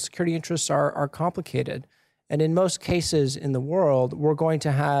national security interests are complicated. And in most cases in the world, we're going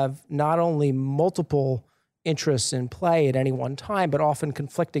to have not only multiple interests in play at any one time, but often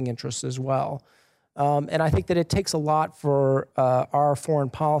conflicting interests as well. And I think that it takes a lot for our foreign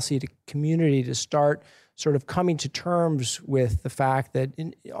policy community to start sort of coming to terms with the fact that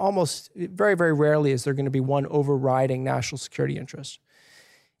almost very, very rarely is there going to be one overriding national security interest.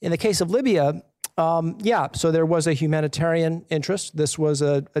 In the case of Libya, so there was a humanitarian interest. This was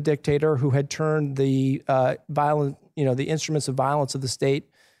a dictator who had turned the the instruments of violence of the state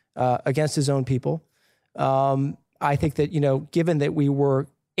against his own people. I think that, given that we were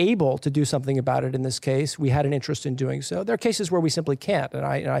able to do something about it in this case, we had an interest in doing so. There are cases where we simply can't, and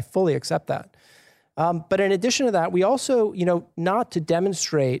I fully accept that. But in addition to that, we also, not to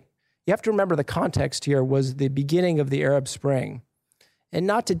demonstrate, you have to remember the context here was the beginning of the Arab Spring, and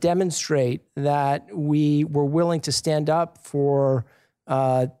not to demonstrate that we were willing to stand up for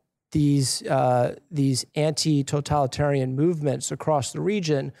these anti-totalitarian movements across the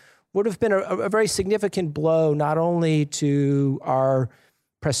region would have been a very significant blow, not only to our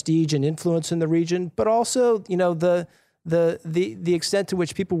prestige and influence in the region, but also, the extent to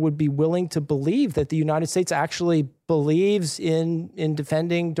which people would be willing to believe that the United States actually believes in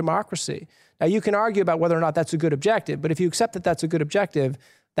defending democracy. Now, you can argue about whether or not that's a good objective, but if you accept that that's a good objective,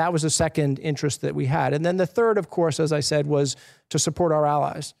 that was a second interest that we had. And then the third, of course, as I said, was to support our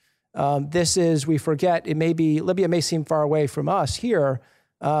allies. We forget, Libya may seem far away from us here,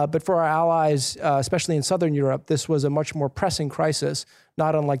 but for our allies, especially in Southern Europe, this was a much more pressing crisis,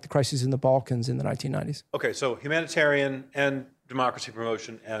 not unlike the crises in the Balkans in the 1990s. Okay, so humanitarian and democracy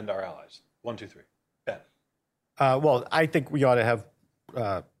promotion and our allies. 1, 2, 3. Ben. Well, I think we ought to have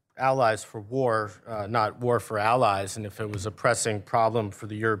allies for war, not war for allies. And if it was a pressing problem for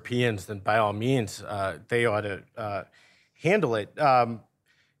the Europeans, then by all means, they ought to handle it.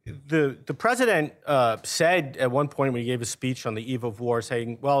 The president said at one point when he gave a speech on the eve of war,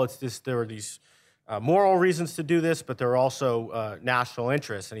 saying, well, there are these moral reasons to do this, but there are also national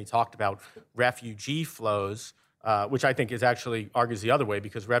interests. And he talked about refugee flows, which I think actually argues the other way,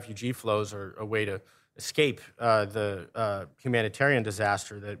 because refugee flows are a way to escape the humanitarian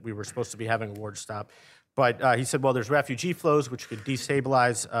disaster that we were supposed to be having a war to stop. But he said, well, there's refugee flows, which could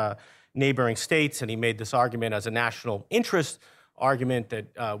destabilize neighboring states. And he made this argument as a national interest argument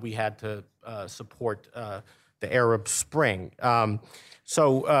that we had to support the Arab Spring.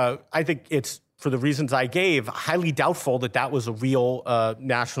 So I think it's for the reasons I gave, highly doubtful that that was a real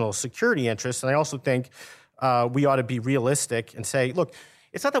national security interest. And I also think we ought to be realistic and say, look,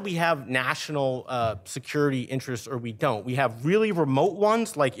 it's not that we have national security interests or we don't. We have really remote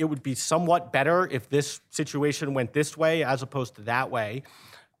ones, like it would be somewhat better if this situation went this way as opposed to that way.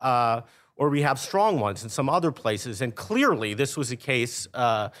 Or we have strong ones in some other places. And clearly, this was a case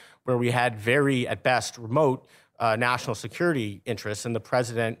where we had very, at best, remote national security interests. And the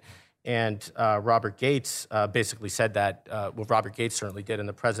president and Robert Gates basically said that, well, Robert Gates certainly did, and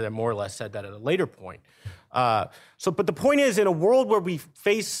the president more or less said that at a later point. But the point is, in a world where we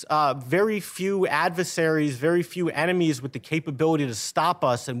face very few adversaries, very few enemies with the capability to stop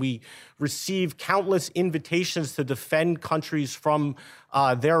us, and we receive countless invitations to defend countries from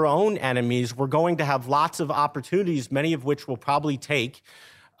their own enemies, we're going to have lots of opportunities, many of which we'll probably take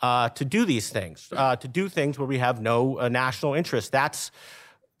to do these things, to do things where we have no national interest. That's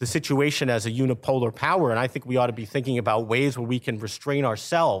the situation as a unipolar power, and I think we ought to be thinking about ways where we can restrain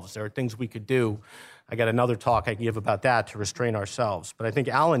ourselves. There are things we could do. I got another talk I can give about that to restrain ourselves, but I think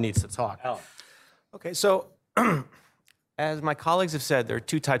Alan needs to talk. Alan. Okay, so as my colleagues have said, there are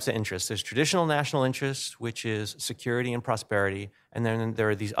two types of interests. There's traditional national interests, which is security and prosperity, and then there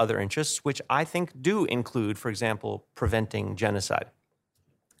are these other interests, which I think do include, for example, preventing genocide.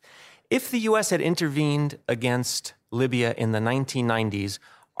 If the U.S. had intervened against Libya in the 1990s,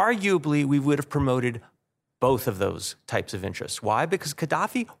 arguably we would have promoted both of those types of interests. Why? Because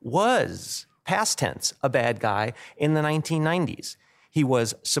Gaddafi was, past tense, a bad guy in the 1990s. He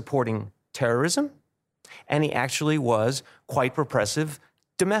was supporting terrorism, and he actually was quite repressive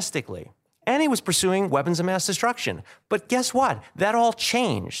domestically. And he was pursuing weapons of mass destruction. But guess what? That all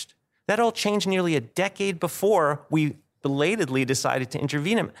changed. That all changed nearly a decade before we belatedly decided to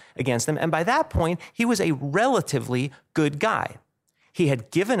intervene against him. And by that point, he was a relatively good guy. He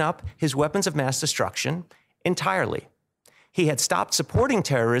had given up his weapons of mass destruction entirely. He had stopped supporting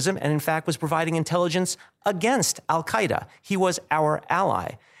terrorism and, in fact, was providing intelligence against al-Qaeda. He was our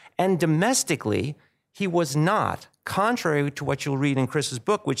ally. And domestically, he was not, contrary to what you'll read in Chris's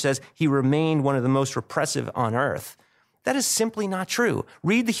book, which says he remained one of the most repressive on earth. That is simply not true.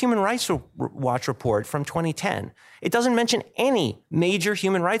 Read the Human Rights Watch report from 2010. It doesn't mention any major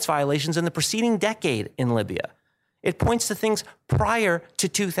human rights violations in the preceding decade in Libya. It points to things prior to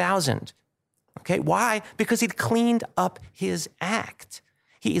 2000. Okay, why? Because he'd cleaned up his act.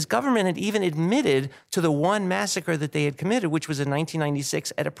 His government had even admitted to the one massacre that they had committed, which was in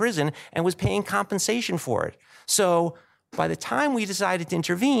 1996 at a prison, and was paying compensation for it. So by the time we decided to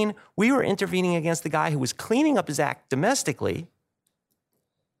intervene, we were intervening against the guy who was cleaning up his act domestically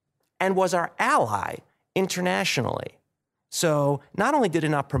and was our ally internationally. So not only did it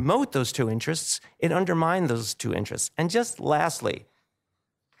not promote those two interests, it undermined those two interests. And just lastly,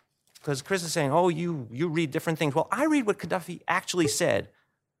 because Chris is saying, oh, you read different things. Well, I read what Gaddafi actually said.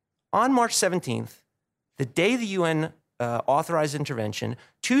 On March 17th, the day the UN authorized intervention,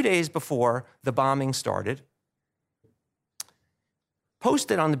 2 days before the bombing started,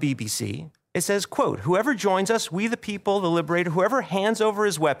 posted on the BBC, it says, quote, whoever joins us, we the people, the liberator, whoever hands over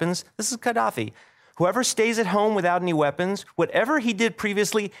his weapons, this is Gaddafi, whoever stays at home without any weapons, whatever he did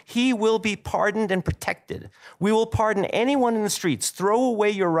previously, he will be pardoned and protected. We will pardon anyone in the streets. Throw away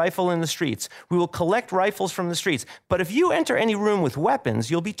your rifle in the streets. We will collect rifles from the streets. But if you enter any room with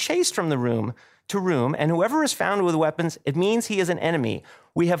weapons, you'll be chased from the room to room, and whoever is found with weapons, it means he is an enemy.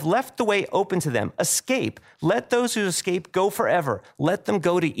 We have left the way open to them. Escape. Let those who escape go forever. Let them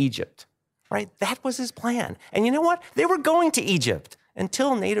go to Egypt. Right? That was his plan. And you know what? They were going to Egypt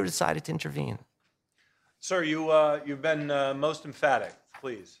until NATO decided to intervene. Sir, you've been most emphatic.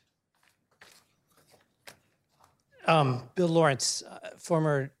 Please. Bill Lawrence,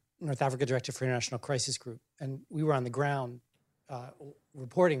 former North Africa Director for International Crisis Group, and we were on the ground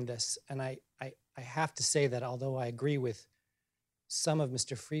reporting this. And I have to say that although I agree with some of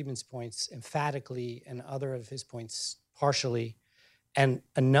Mr. Friedman's points emphatically and other of his points partially, and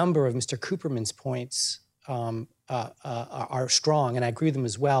a number of Mr. Cooperman's points are strong, and I agree with them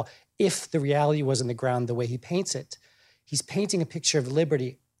as well, if the reality was on the ground the way he paints it. He's painting a picture of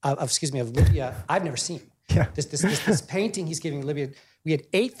Libya I've never seen. Yeah. This painting he's giving Libya, we had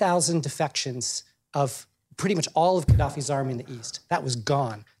 8,000 defections of pretty much all of Gaddafi's army in the east. That was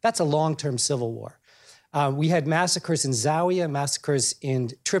gone. That's a long-term civil war. We had massacres in Zawiya, massacres in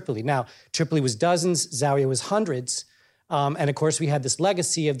Tripoli. Now, Tripoli was dozens, Zawiya was hundreds. And of course, we had this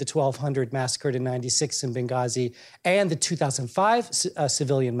legacy of the 1,200 massacred in 96 in Benghazi and the 2005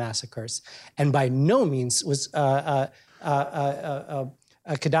 civilian massacres. And by no means was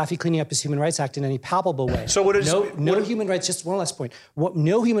Gaddafi cleaning up his Human Rights Act in any palpable way. So what is no human rights? Just one last point.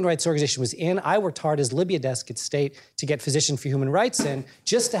 No human rights organization was in. I worked hard as Libya desk at State to get Physicians for Human Rights in,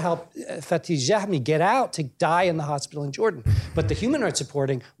 just to help Fatih Jahmi get out to die in the hospital in Jordan. But the human rights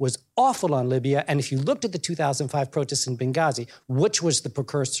reporting was awful on Libya. And if you looked at the 2005 protests in Benghazi, which was the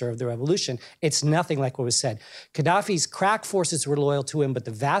precursor of the revolution, it's nothing like what was said. Gaddafi's crack forces were loyal to him, but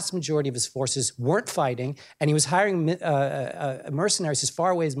the vast majority of his forces weren't fighting, and he was hiring mercenaries as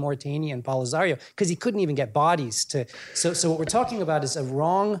far away as Mauritania and Polisario because he couldn't even get bodies to. So what we're talking about is a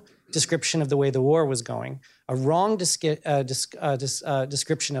wrong description of the way the war was going, a wrong description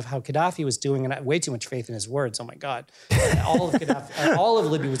of how Gaddafi was doing, and I had way too much faith in his words. Oh my God, all of Gaddafi, all of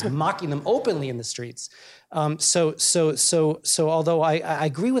Libya was mocking them openly in the streets. So although I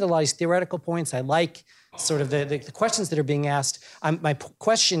agree with a lot of these theoretical points, I like sort of the questions that are being asked. My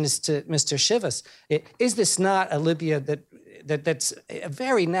question is to Mr. Shivas: is this not a Libya that's a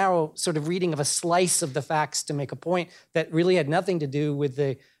very narrow sort of reading of a slice of the facts to make a point that really had nothing to do with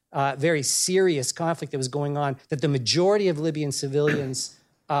the very serious conflict that was going on, that the majority of Libyan civilians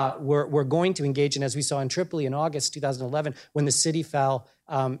were going to engage in, as we saw in Tripoli in August 2011, when the city fell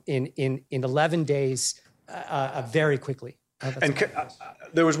in 11 days very quickly. And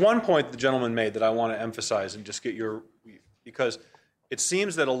there was one point the gentleman made that I want to emphasize and just get because it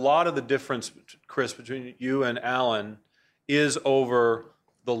seems that a lot of the difference, Chris, between you and Alan is over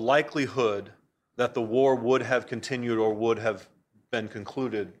the likelihood that the war would have continued or would have been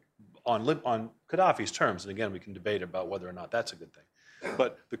concluded on Gaddafi's terms. And again, we can debate about whether or not that's a good thing.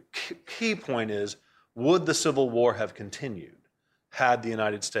 But the key point is, would the Civil War have continued had the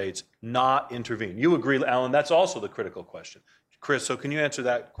United States not intervened? You agree, Alan, that's also the critical question. Chris, so can you answer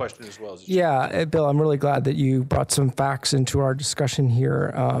that question as well? Yeah, Bill, I'm really glad that you brought some facts into our discussion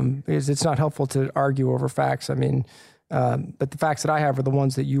here, because it's not helpful to argue over facts. I mean, but the facts that I have are the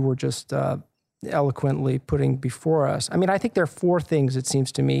ones that you were just eloquently putting before us. I mean, I think there are four things, it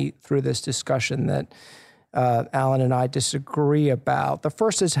seems to me, through this discussion that Alan and I disagree about. The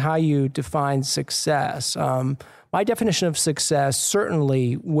first is how you define success. My definition of success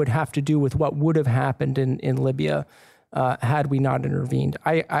certainly would have to do with what would have happened in Libya had we not intervened.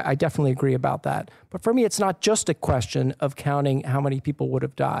 I definitely agree about that. But for me, it's not just a question of counting how many people would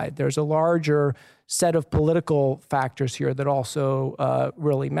have died. There's a larger set of political factors here that also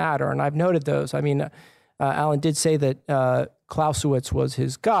really matter, and I've noted those. I mean, Alan did say that Clausewitz was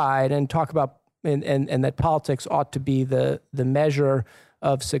his guide and talk about and that politics ought to be the measure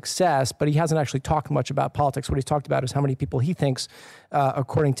of success, but he hasn't actually talked much about politics. What he's talked about is how many people he thinks,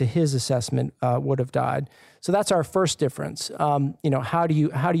 according to his assessment, would have died. So that's our first difference. How do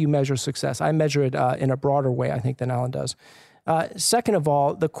you measure success? I measure it in a broader way, I think, than Alan does. Second of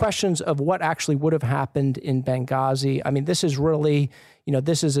all, the questions of what actually would have happened in Benghazi. I mean, this is really,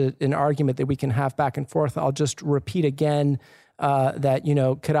 this is an argument that we can have back and forth. I'll just repeat again that,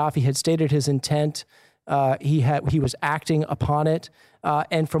 Gaddafi had stated his intent. He was acting upon it.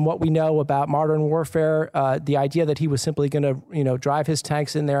 And from what we know about modern warfare, the idea that he was simply going to, drive his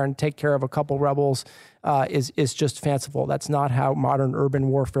tanks in there and take care of a couple rebels is just fanciful. That's not how modern urban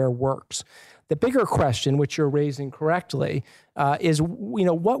warfare works. The bigger question, which you're raising correctly, is,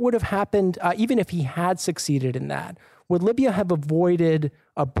 what would have happened even if he had succeeded in that? Would Libya have avoided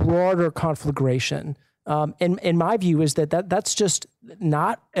a broader conflagration? And my view is that's just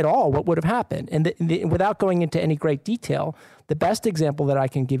not at all what would have happened. And without going into any great detail, the best example that I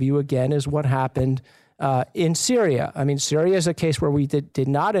can give you, again, is what happened in Syria. I mean, Syria is a case where we did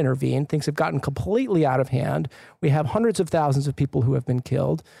not intervene. Things have gotten completely out of hand. We have hundreds of thousands of people who have been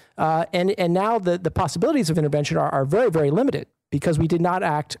killed. And now the possibilities of intervention are very, very limited because we did not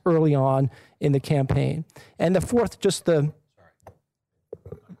act early on in the campaign. And the fourth, you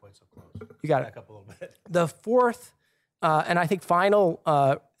got it. Back up a little bit. The fourth, and I think final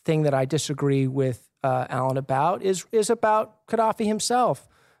thing that I disagree with Alan about is about Gaddafi himself.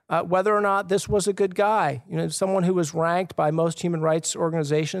 Whether or not this was a good guy, someone who was ranked by most human rights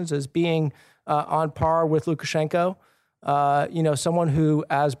organizations as being on par with Lukashenko. Someone who,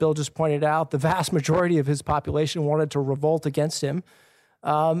 as Bill just pointed out, the vast majority of his population wanted to revolt against him.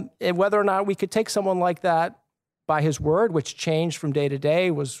 And whether or not we could take someone like that by his word, which changed from day to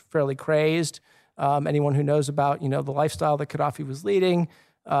day, was fairly crazed. Anyone who knows about, the lifestyle that Gaddafi was leading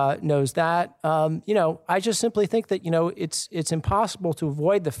knows that. I just simply think that, it's impossible to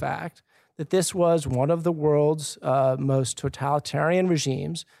avoid the fact that this was one of the world's most totalitarian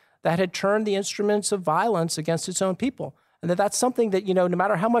regimes that had turned the instruments of violence against its own people. And that's something that, no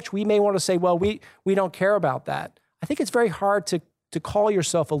matter how much we may want to say, well, we don't care about that. I think it's very hard to call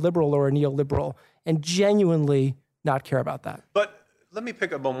yourself a liberal or a neoliberal and genuinely not care about that. But let me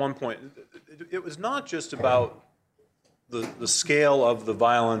pick up on one point. It was not just about the scale of the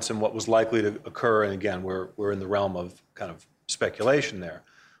violence and what was likely to occur, and again, we're in the realm of kind of speculation there.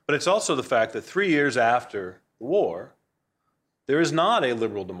 But it's also the fact that 3 years after the war, there is not a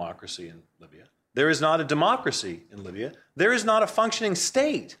liberal democracy in Libya. There is not a democracy in Libya. There is not a functioning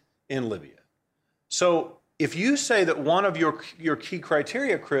state in Libya. So if you say that one of your key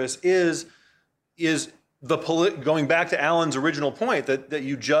criteria, Chris, is going back to Alan's original point, that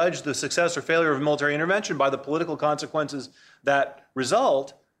you judge the success or failure of military intervention by the political consequences that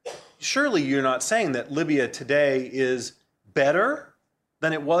result, surely you're not saying that Libya today is better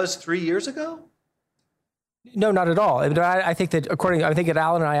than it was 3 years ago? No, not at all. I think that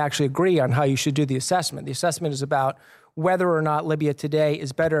Alan and I actually agree on how you should do the assessment. The assessment is about whether or not Libya today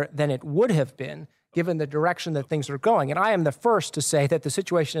is better than it would have been given the direction that things are going. And I am the first to say that the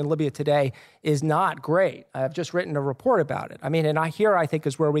situation in Libya today is not great. I've just written a report about it. I mean, and I think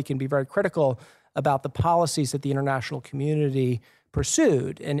is where we can be very critical about the policies that the international community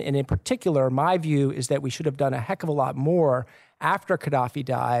pursued. And in particular, my view is that we should have done a heck of a lot more after Gaddafi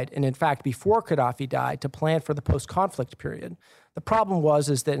died, and in fact, before Gaddafi died, to plan for the post-conflict period. The problem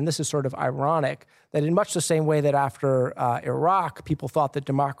is that, and this is sort of ironic, that in much the same way that after Iraq, people thought that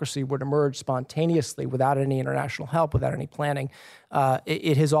democracy would emerge spontaneously without any international help, without any planning,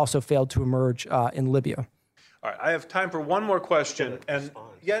 it has also failed to emerge in Libya. All right, I have time for one more question. And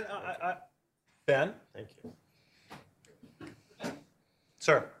yeah, Ben? Thank you.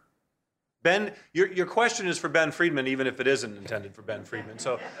 Sir. Ben, your question is for Ben Friedman, even if it isn't intended for Ben Friedman.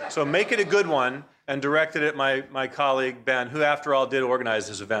 So make it a good one and direct it at my colleague, Ben, who, after all, did organize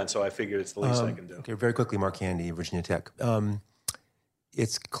this event, so I figured it's the least I can do. Okay, very quickly, Mark Handy, Virginia Tech.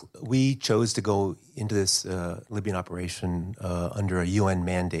 We chose to go into this Libyan operation under a UN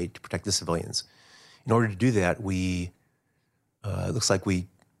mandate to protect the civilians. In order to do that, it looks like we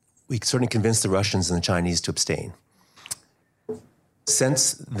certainly convinced the Russians and the Chinese to abstain.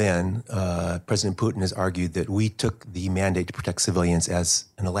 Since then, President Putin has argued that we took the mandate to protect civilians as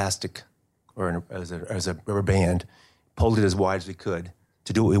an elastic or as a rubber band, pulled it as wide as we could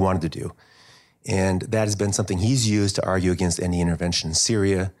to do what we wanted to do. And that has been something he's used to argue against any intervention in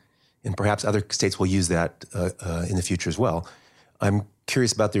Syria, and perhaps other states will use that in the future as well. I'm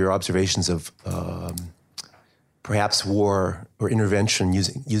curious about your observations of perhaps war or intervention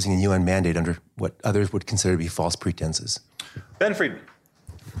using a UN mandate under what others would consider to be false pretenses. Ben Friedman.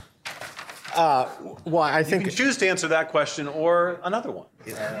 Well, I think you can choose to answer that question or another one.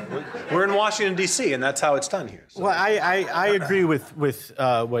 We're in Washington, D.C., and that's how it's done here. So. Well, I agree with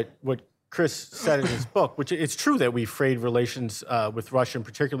what Chris said in his book, which it's true that we frayed relations with Russia, and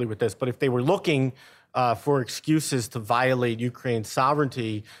particularly with this. But if they were looking for excuses to violate Ukraine's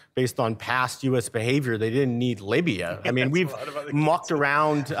sovereignty based on past U.S. behavior, they didn't need Libya. I mean, we've mucked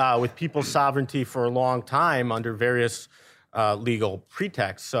around with people's sovereignty for a long time under various legal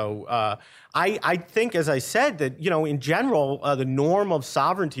pretexts. So I think, as I said, that, in general, the norm of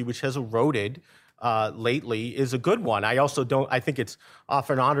sovereignty, which has eroded lately, is a good one. I also I think it's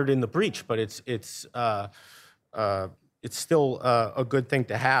often honored in the breach, but it's still a good thing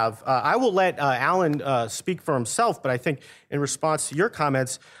to have. I will let Alan speak for himself, but I think in response to your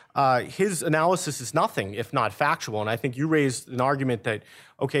comments, his analysis is nothing if not factual. And I think you raised an argument that,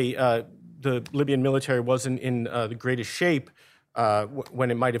 the Libyan military wasn't in the greatest shape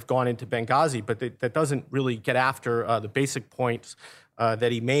when it might have gone into Benghazi, but that doesn't really get after the basic points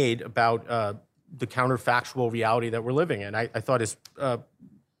that he made about the counterfactual reality that we're living in. I thought his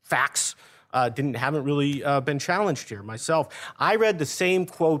facts haven't really been challenged here myself. I read the same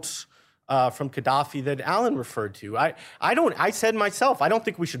quotes from Gaddafi that Alan referred to. I said myself, I don't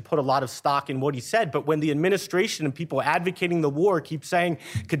think we should put a lot of stock in what he said, but when the administration and people advocating the war keep saying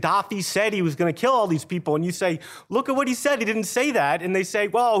Gaddafi said he was going to kill all these people, and you say, look at what he said, he didn't say that, and they say,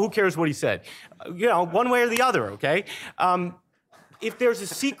 well, who cares what he said? One way or the other, okay? If there's a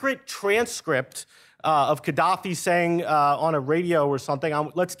secret transcript of Gaddafi saying on a radio or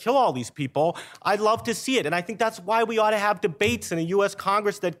something, let's kill all these people, I'd love to see it. And I think that's why we ought to have debates in a U.S.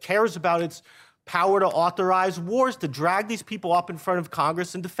 Congress that cares about its power to authorize wars, to drag these people up in front of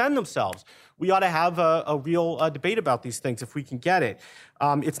Congress and defend themselves. We ought to have a real debate about these things if we can get it.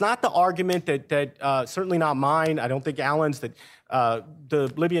 It's not the argument that certainly not mine, I don't think Alan's, that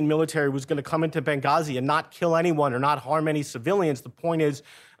the Libyan military was going to come into Benghazi and not kill anyone or not harm any civilians. The point is,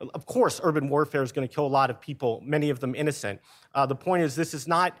 of course, urban warfare is going to kill a lot of people, many of them innocent. The point is, this is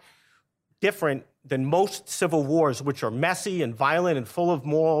not different than most civil wars, which are messy and violent and full of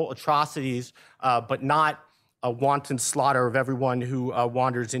moral atrocities, but not a wanton slaughter of everyone who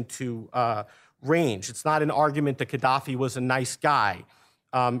wanders into range. It's not an argument that Gaddafi was a nice guy.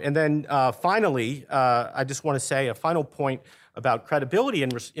 And then finally, I just want to say a final point about credibility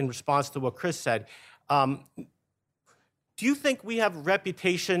in response to what Chris said. Do you think we have a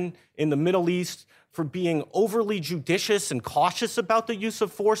reputation in the Middle East for being overly judicious and cautious about the use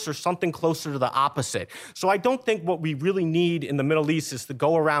of force, or something closer to the opposite? So I don't think what we really need in the Middle East is to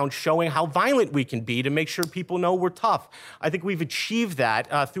go around showing how violent we can be to make sure people know we're tough. I think we've achieved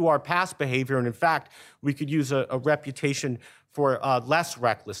that through our past behavior, and in fact, we could use a reputation for less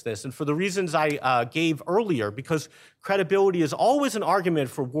recklessness. And for the reasons I gave earlier, because credibility is always an argument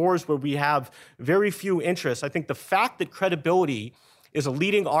for wars where we have very few interests, I think the fact that credibility is a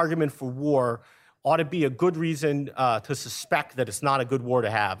leading argument for war ought to be a good reason to suspect that it's not a good war to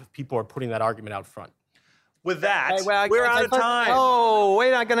have if people are putting that argument out front. With that, we're out of time. Oh,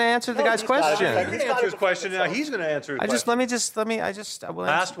 wait, I'm going to answer the guy's question. He answered his question. Now he's going to answer his question.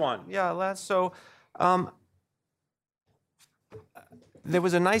 Last one. Yeah, so there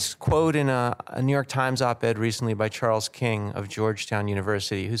was a nice quote in a New York Times op-ed recently by Charles King of Georgetown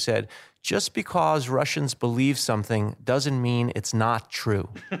University, who said, "Just because Russians believe something doesn't mean it's not true."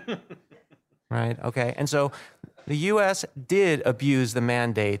 Right? Okay. And so the U.S. did abuse the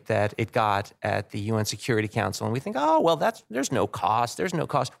mandate that it got at the UN Security Council. And we think, oh, well, there's no cost. There's no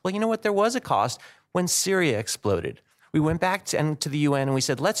cost. Well, you know what? There was a cost when Syria exploded. We went back to the UN and we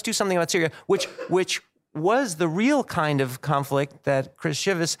said, let's do something about Syria, which was the real kind of conflict that Chris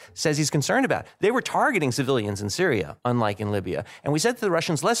Shivas says he's concerned about. They were targeting civilians in Syria, unlike in Libya. And we said to the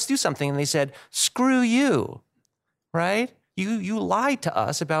Russians, let's do something. And they said, screw you, right? You lied to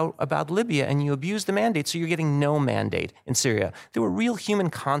us about Libya and you abused the mandate, so you're getting no mandate in Syria. There were real human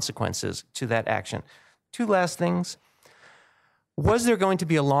consequences to that action. Two last things. Was there going to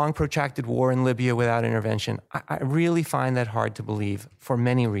be a long, protracted war in Libya without intervention? I really find that hard to believe for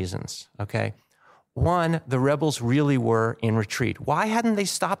many reasons, okay? One, the rebels really were in retreat. Why hadn't they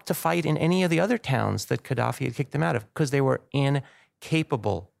stopped to fight in any of the other towns that Gaddafi had kicked them out of? Because they were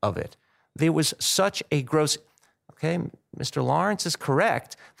incapable of it. There was such a gross... Okay, Mr. Lawrence is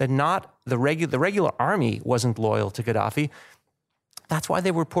correct that not the regular army wasn't loyal to Gaddafi. That's why they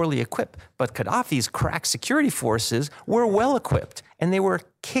were poorly equipped. But Gaddafi's crack security forces were well equipped, and they were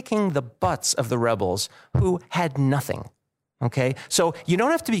kicking the butts of the rebels who had nothing. Okay, so you don't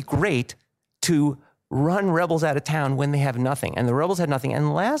have to be great to run rebels out of town when they have nothing, and the rebels had nothing.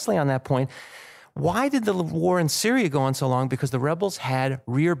 And lastly, on that point, why did the war in Syria go on so long? Because the rebels had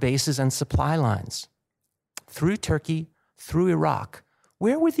rear bases and supply lines. Through Turkey, through Iraq.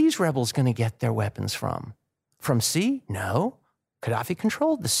 Where were these rebels going to get their weapons from? From sea? No. Gaddafi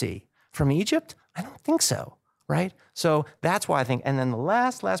controlled the sea. From Egypt? I don't think so, right? So that's why I think, and then the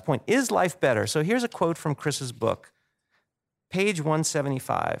last point, is life better? So here's a quote from Chris's book, page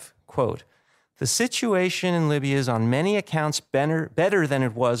 175, quote, "The situation in Libya is on many accounts better than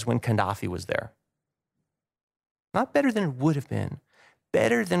it was when Gaddafi was there." Not better than it would have been.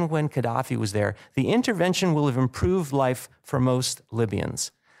 Better than when Gaddafi was there. The intervention will have improved life for most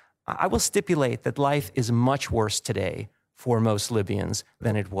Libyans. I will stipulate that life is much worse today for most Libyans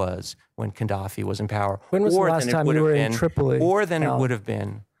than it was when Gaddafi was in power. When was the last time you were in Tripoli? Or than it would have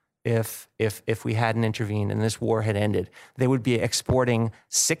been if we hadn't intervened and this war had ended. They would be exporting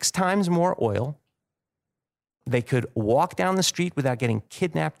 6 times more oil. They could walk down the street without getting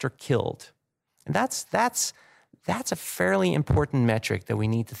kidnapped or killed. And that's a fairly important metric that we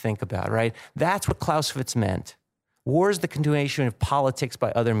need to think about, right? That's what Clausewitz meant. War is the continuation of politics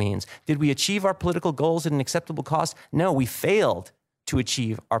by other means. Did we achieve our political goals at an acceptable cost? No, we failed to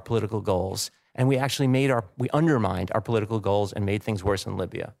achieve our political goals. And we actually we undermined our political goals and made things worse in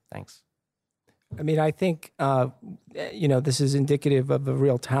Libya. Thanks. I mean, I think, this is indicative of a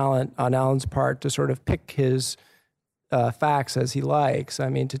real talent on Alan's part to sort of pick his facts as he likes. I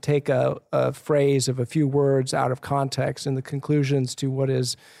mean, to take a phrase of a few words out of context and the conclusions to what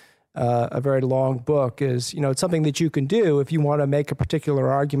is a very long book is, it's something that you can do if you want to make a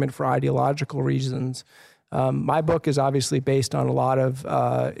particular argument for ideological reasons. My book is obviously based on a lot of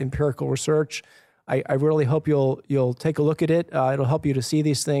empirical research. I really hope you'll take a look at it. It'll help you to see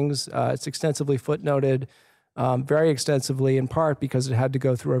these things. It's extensively footnoted, very extensively, in part because it had to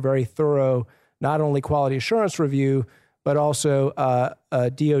go through a very thorough, not only quality assurance review, but also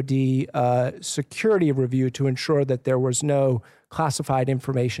a DoD security review to ensure that there was no classified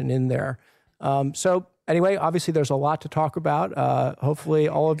information in there. So anyway, obviously there's a lot to talk about. Hopefully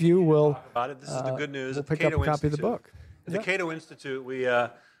all of you will talk about it. This is the good news. We'll pick up a copy of the book. At the Cato Institute, we,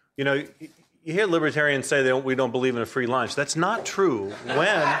 you hear libertarians say we don't believe in a free lunch. That's not true.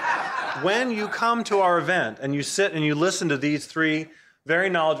 When you come to our event and you sit and you listen to these 3 Very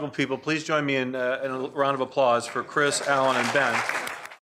knowledgeable people. Please join me in a round of applause for Chris, Alan, and Ben.